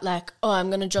think about like, oh, I'm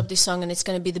going to drop this song and it's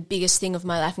going to be the biggest thing of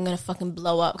my life. I'm going to fucking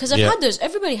blow up. Because I've had those.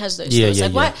 Everybody has those thoughts.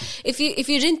 Like, why, if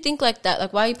you didn't think like that,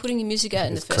 like, why are you putting your music out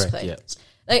in the first place? Yeah.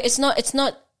 Like, it's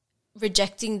not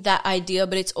rejecting that idea,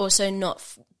 but it's also not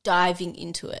diving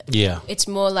into it. Yeah. It's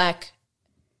more like,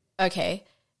 okay,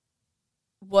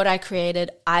 what I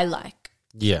created, I like.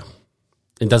 Yeah.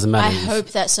 It doesn't matter. I hope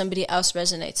that somebody else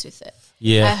resonates with it.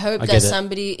 Yeah. I hope that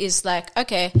somebody is like,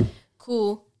 okay,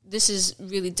 cool, this is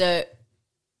really dope,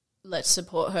 let's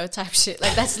support her type shit.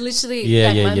 Like, that's literally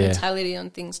my mentality on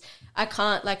things. I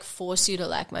can't like force you to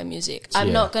like my music.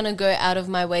 I'm not going to go out of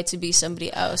my way to be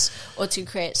somebody else or to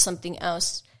create something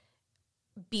else,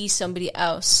 be somebody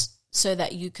else so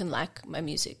that you can like my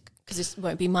music, because it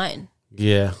won't be mine.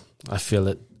 Yeah, I feel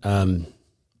it.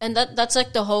 And that's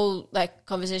like the whole like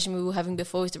conversation we were having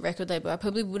before with the record label. I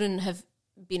probably wouldn't have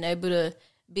been able to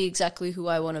be exactly who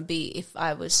I want to be if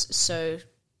I was so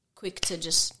quick to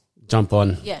just jump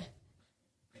on. Yeah.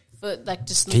 But like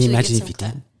just can you imagine if you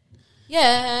did?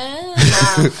 Yeah.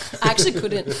 Nah, I actually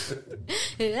couldn't.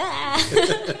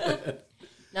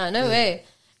 No way.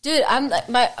 Dude, I'm like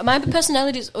my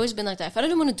personality has always been like that. If I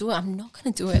don't want to do it, I'm not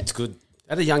going to do it. It's good.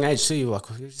 At a young age too, you're like,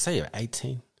 you say you're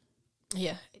 18.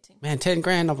 Yeah, 18. Man, 10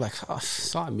 grand, I'm like, oh,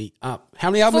 sign me up.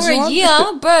 How many albums for you a want?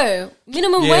 year, bro?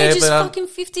 Minimum wage is fucking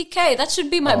 50K. That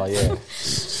should be my... Oh, yeah.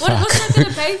 What's that going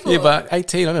to pay for? Yeah, but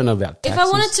 18, I don't know about taxes. If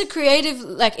I wanted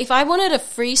to if I wanted a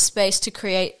free space to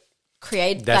create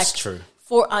that's like, true.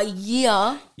 For a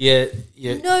year... Yeah.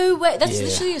 No way. That's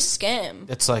literally a scam.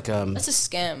 It's like... that's a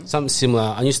scam. Something similar.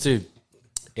 I used to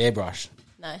airbrush.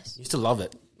 Nice. Used to love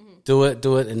it. Do it,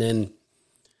 and then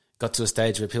got to a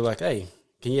stage where people were like, hey,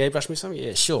 can you airbrush me something?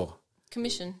 Yeah, sure.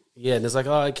 Commission. Yeah, and it's like,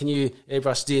 oh, can you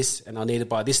airbrush this? And I need it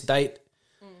by this date.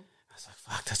 I was like,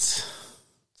 fuck, that's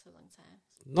a long time.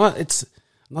 I'm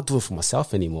not doing it for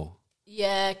myself anymore.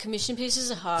 Yeah, commission pieces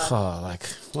are hard. Oh, like,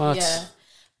 what? Yeah.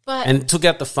 And it took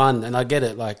out the fun, and I get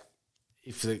it. Like,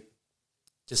 if you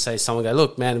just say someone go,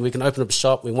 look, man, we can open up a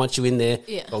shop. We want you in there,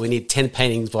 but we need 10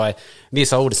 paintings by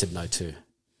this. I would have said no to.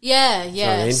 Yeah. You know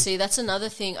what I mean? See, that's another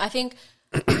thing. I think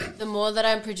the more that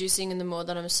I'm producing and the more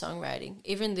that I'm songwriting,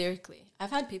 even lyrically,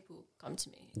 I've had people come to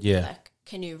me. Yeah. Like,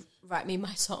 can you write me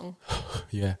my song?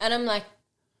 Yeah. And I'm like,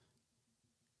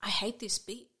 I hate this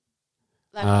beat.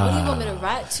 Like, what do you want me to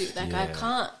write to? Like, I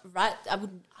can't write. I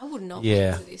would not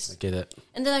write for this. I get it.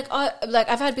 And they're like, oh, like,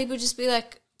 I've had people just be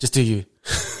like, just do you.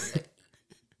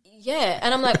 Yeah.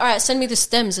 And I'm like, all right, send me the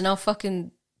stems and I'll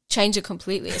fucking change it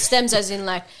completely. Stems as in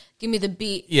like, give me the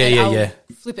beat. and I'll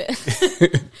flip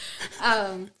it.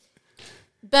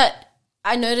 But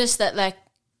I noticed that like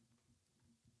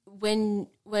when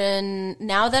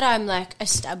now that I'm like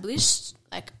established,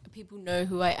 like people know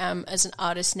who I am as an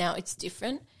artist now, it's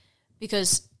different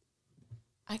because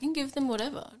I can give them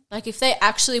whatever. Like if they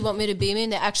actually want me to be me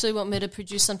and they actually want me to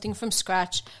produce something from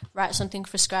scratch, write something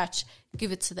from scratch,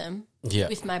 give it to them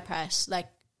with my price. Like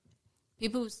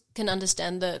people can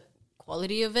understand the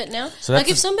quality of it now. So like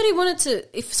if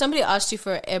somebody asked you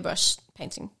for an airbrush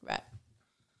painting, right?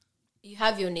 You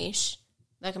have your niche.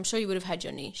 Like I'm sure you would have had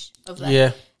your niche of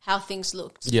like how things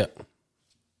looked. Yeah.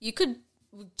 You could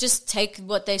just take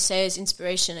what they say as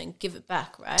inspiration and give it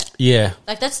back, right? Yeah.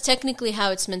 Like that's technically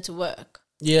how it's meant to work.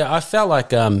 Yeah, I felt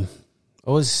like I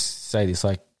always say this,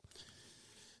 like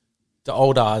the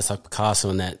old artists like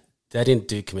Picasso and that, they didn't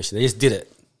do commission. They just did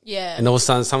it. Yeah. And all of a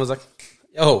sudden someone's like,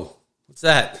 yo, what's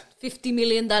that? $50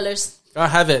 million. I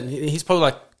have it. He's probably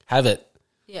like, have it.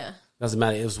 Yeah. Doesn't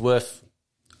matter. It was worth.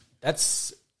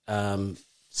 That's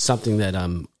something that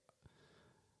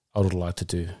I would like to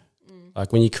do.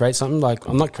 Like when you create something, like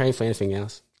I'm not creating for anything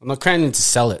else. I'm not creating to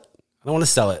sell it. I don't want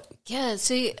to sell it. Yeah.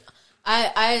 See,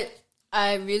 I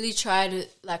really try to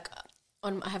like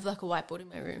I have like a whiteboard in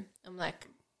my room. I'm like,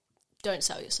 don't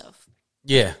sell yourself.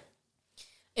 Yeah.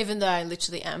 Even though I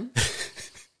literally am.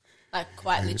 Like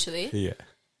quite literally. Yeah.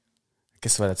 I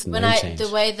guess that's the name change.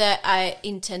 The way that I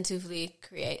intentively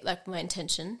create, like my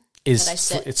intention is that I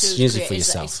set it's usually for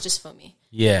yourself. It's just for me.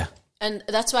 Yeah. And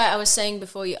that's why I was saying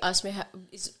before you asked me,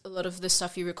 is a lot of the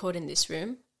stuff you record in this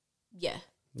room? Yeah.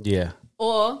 Yeah.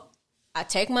 Or I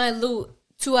take my little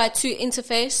 2i2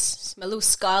 interface, my little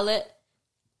Scarlett,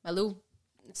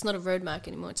 it's not a road mark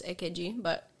anymore, it's AKG,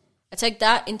 but I take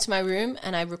that into my room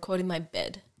and I record in my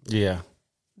bed. Yeah.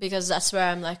 Because that's where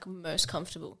I'm like most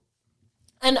comfortable.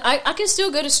 And I can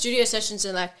still go to studio sessions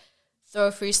and like throw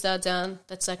a freestyle down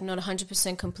that's like not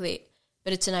 100% complete,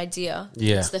 but it's an idea.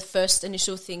 Yeah. It's the first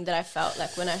initial thing that I felt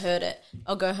like when I heard it.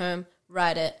 I'll go home,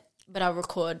 write it, but I'll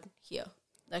record here,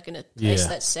 like in a place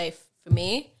that's safe for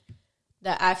me,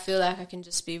 that I feel like I can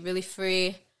just be really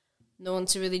free, no one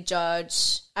to really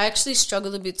judge. I actually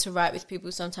struggle a bit to write with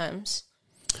people sometimes.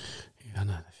 Yeah, I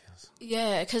know how that feels.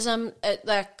 Yeah, because I'm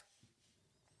like,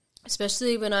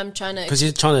 especially when I'm trying to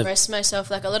express myself.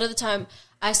 Like a lot of the time,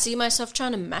 I see myself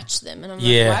trying to match them, and I'm like,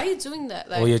 why are you doing that?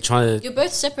 Like, or you're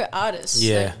both separate artists.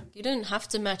 Yeah, like, you don't have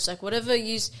to match. Like whatever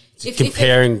you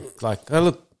comparing. Like, oh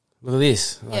look at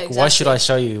this. Like, exactly. Why should I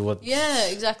show you what? Yeah,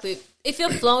 exactly. If you're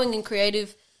flowing and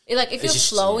creative, like if you're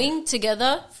flowing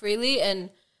together freely and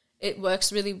it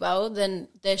works really well, then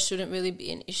there shouldn't really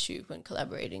be an issue when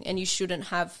collaborating, and you shouldn't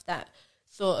have that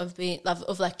thought of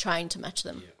like trying to match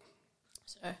them. Yeah.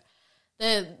 So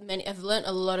there are many. I've learned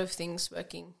a lot of things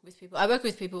working with people. I work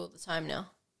with people all the time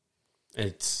now.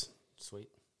 It's sweet.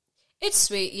 It's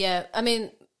sweet, yeah. I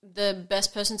mean, the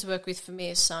best person to work with for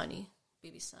me is Sani,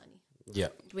 Bibi Sani. Yeah,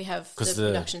 we have the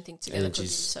production thing together called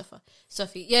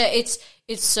Sophie. Yeah, it's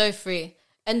so free,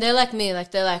 and they're like me.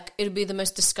 Like they're like, it'll be the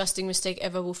most disgusting mistake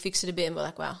ever. We'll fix it a bit, and we're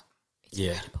like, wow, it's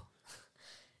incredible.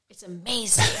 It's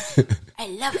amazing. I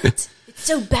love it. It's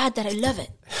so bad that I love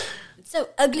it. It's so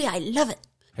ugly. I love it.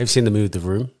 Have you seen the movie The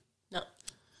Room? No.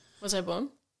 Was I born?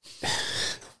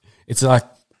 It's like,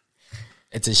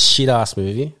 it's a shit ass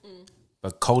movie,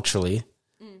 but culturally,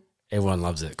 everyone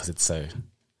loves it because it's so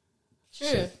true.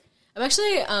 Shit. I'm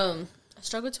actually I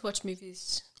struggle to watch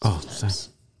movies sometimes.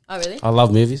 Oh, really? I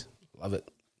love movies. Love it.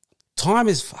 Time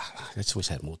is. I just wish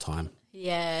I had more time.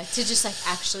 Yeah, to just like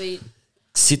actually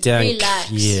sit down, relax.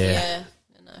 Yeah.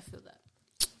 And I feel that.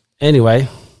 Anyway,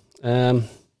 I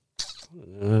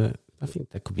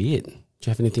think that could be it. Do you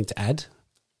have anything to add?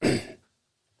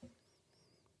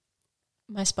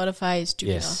 My Spotify is JUPiTA.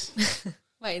 Yes.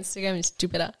 My Instagram is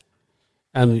JUPiTA.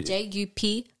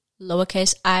 JUP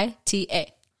lowercase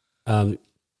ITA.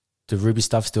 The Ruby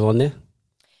stuff still on there?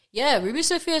 Yeah, Ruby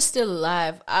Sophia is still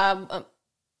alive. You're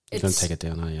going to take it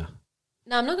down, are you?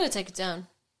 No, I'm not going to take it down.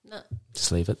 No.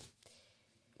 Just leave it.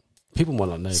 People might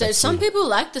not know. So some people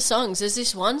like the songs. There's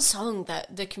this one song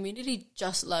that the community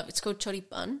just love. It's called Chori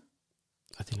Pan.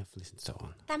 I think I've listened to that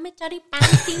one.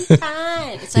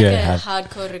 It's like a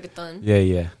hardcore reggaeton.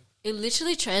 Yeah. It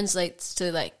literally translates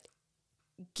to like,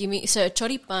 give me. So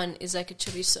Chori Pan is like a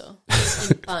chorizo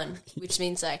in pan, which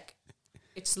means like,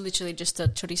 it's literally just a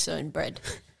chorizo in bread.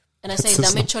 And I say,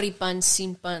 dame chori pan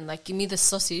sin pan. Like, give me the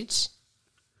sausage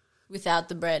without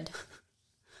the bread.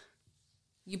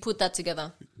 You put that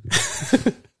together.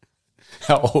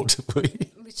 How old were you?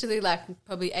 Literally like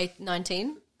probably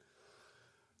 19.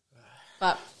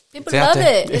 But people love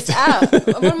it. It's out.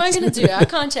 What am I going to do? I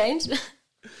can't change.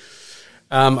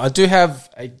 I do have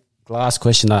a last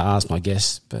question I asked my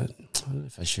guests, but I don't know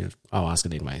if I should. I'll ask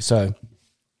it anyway. So,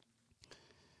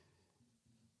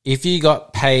 if you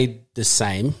got paid the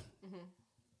same,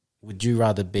 would you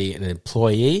rather be an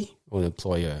employee or an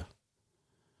employer?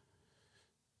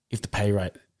 If the pay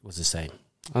rate was the same,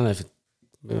 I don't know if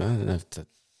that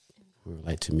will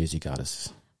relate to music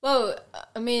artists. Well,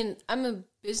 I mean, I'm a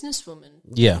businesswoman.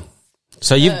 Yeah,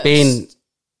 so you've been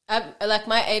like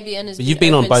my ABN has. You've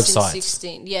been on both sides.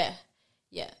 16, yeah.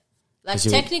 Like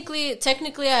technically,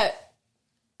 I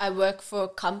work for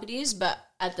companies, but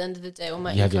at the end of the day, all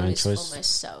my income is for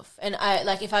myself. And I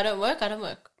like if I don't work, I don't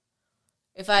work.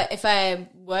 If I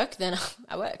work, then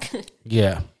I work.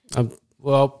 Yeah.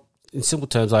 Well, in simple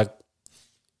terms, like,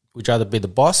 would you rather be the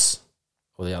boss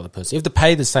or the other person? If the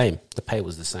pay was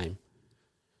the same,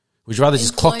 would you rather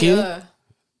just clock in?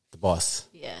 The boss.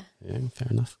 Yeah. Yeah, fair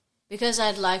enough. Because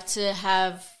I'd like to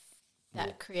have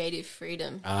that creative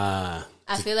freedom. I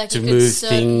feel like to you move could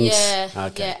things. Yeah.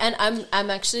 Okay. Yeah. And I'm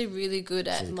actually really good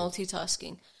at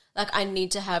multitasking. Like I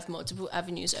need to have multiple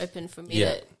avenues open for me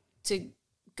to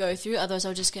go through. Otherwise,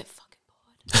 I'll just get fucking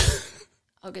bored.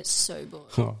 I'll get so bored.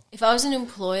 Oh. If I was an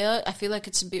employer, I feel like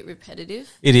it's a bit repetitive.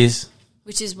 It is.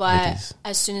 Which is why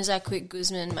as soon as I quit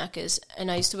Guzman and Macca's,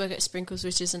 and I used to work at Sprinkles,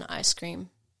 which is an ice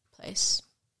cream place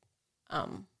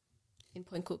in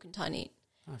Point Cook and Tiny.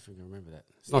 I think I remember that.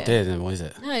 It's not there anymore, is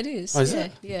it? No, it is. Oh, is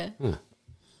it? Yeah. Huh.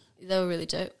 They were really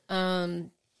dope. I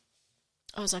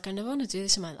was like, I never want to do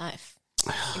this in my life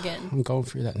again. I'm going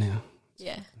through that now.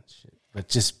 Yeah. Shit. But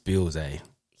just bills, eh?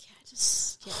 Yeah.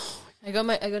 I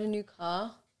got a new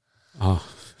car. Oh.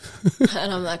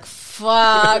 And I'm like,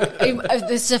 fuck.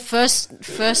 This is the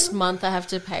first month I have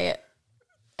to pay it.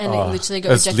 And it literally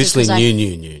got rejected. It's literally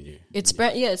new. It's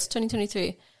it's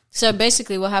 2023. So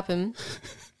basically what happened,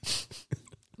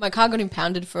 my car got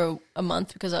impounded for a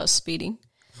month because I was speeding.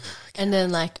 And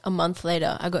then like a month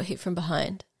later, I got hit from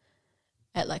behind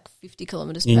at like 50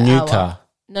 kilometers per hour. Your new car?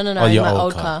 No, in my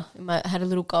old car. I had a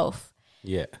little Golf.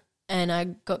 Yeah. And I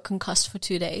got concussed for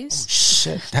 2 days.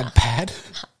 shit, that bad?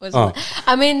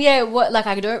 I mean, yeah. What? Like,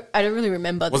 I don't really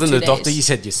remember. Wasn't the 2 the doctor? days. You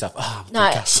said yourself. Oh, No,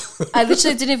 I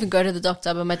literally didn't even go to the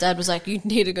doctor, but my dad was like, "You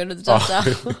need to go to the doctor."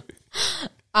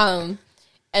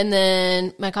 And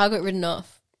then my car got written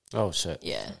off. Oh shit!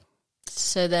 Yeah.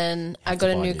 So then I got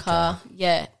a new car.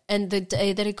 Yeah, and the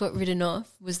day that it got written off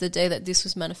was the day that this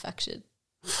was manufactured.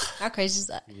 How crazy is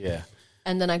that? Yeah.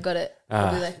 And then I got it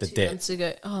probably like the 2 debt. months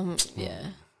ago. Yeah.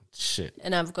 Shit.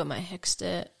 And I've got my hex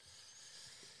debt.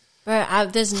 Bro,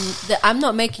 I'm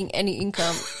not making any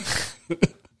income.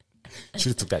 Should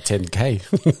have took that 10K.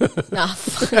 Nah.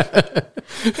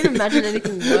 I can imagine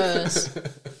anything worse.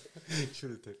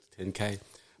 Should have took 10K.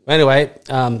 Anyway,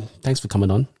 thanks for coming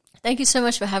on. Thank you so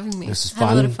much for having me. This is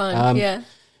Had a lot of fun. fun.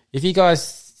 If you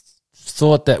guys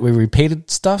thought that we repeated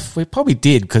stuff, we probably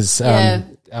did because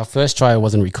our first try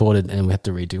wasn't recorded and we had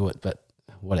to redo it. But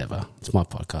whatever, it's my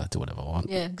podcast. Do whatever I want.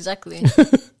 Yeah, exactly.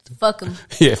 Fuck them.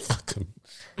 Yeah, fuck them.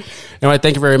 Anyway,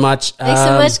 thank you very much. Thanks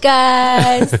so much,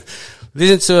 guys.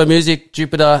 Listen to our music,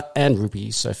 JUPiTA and Ruby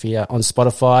Sophia on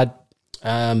Spotify.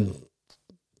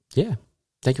 Yeah,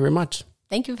 thank you very much.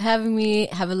 Thank you for having me.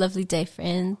 Have a lovely day,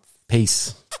 friends.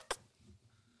 Peace.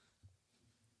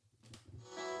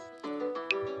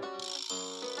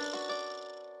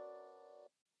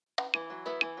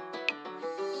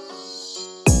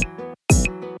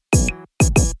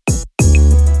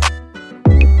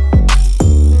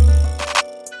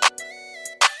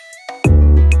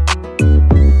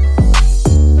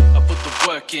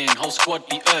 Whole squad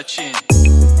be urchin. I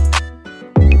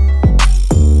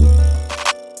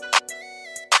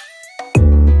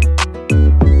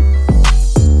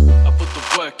put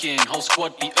the work in, whole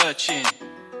squad be urchin.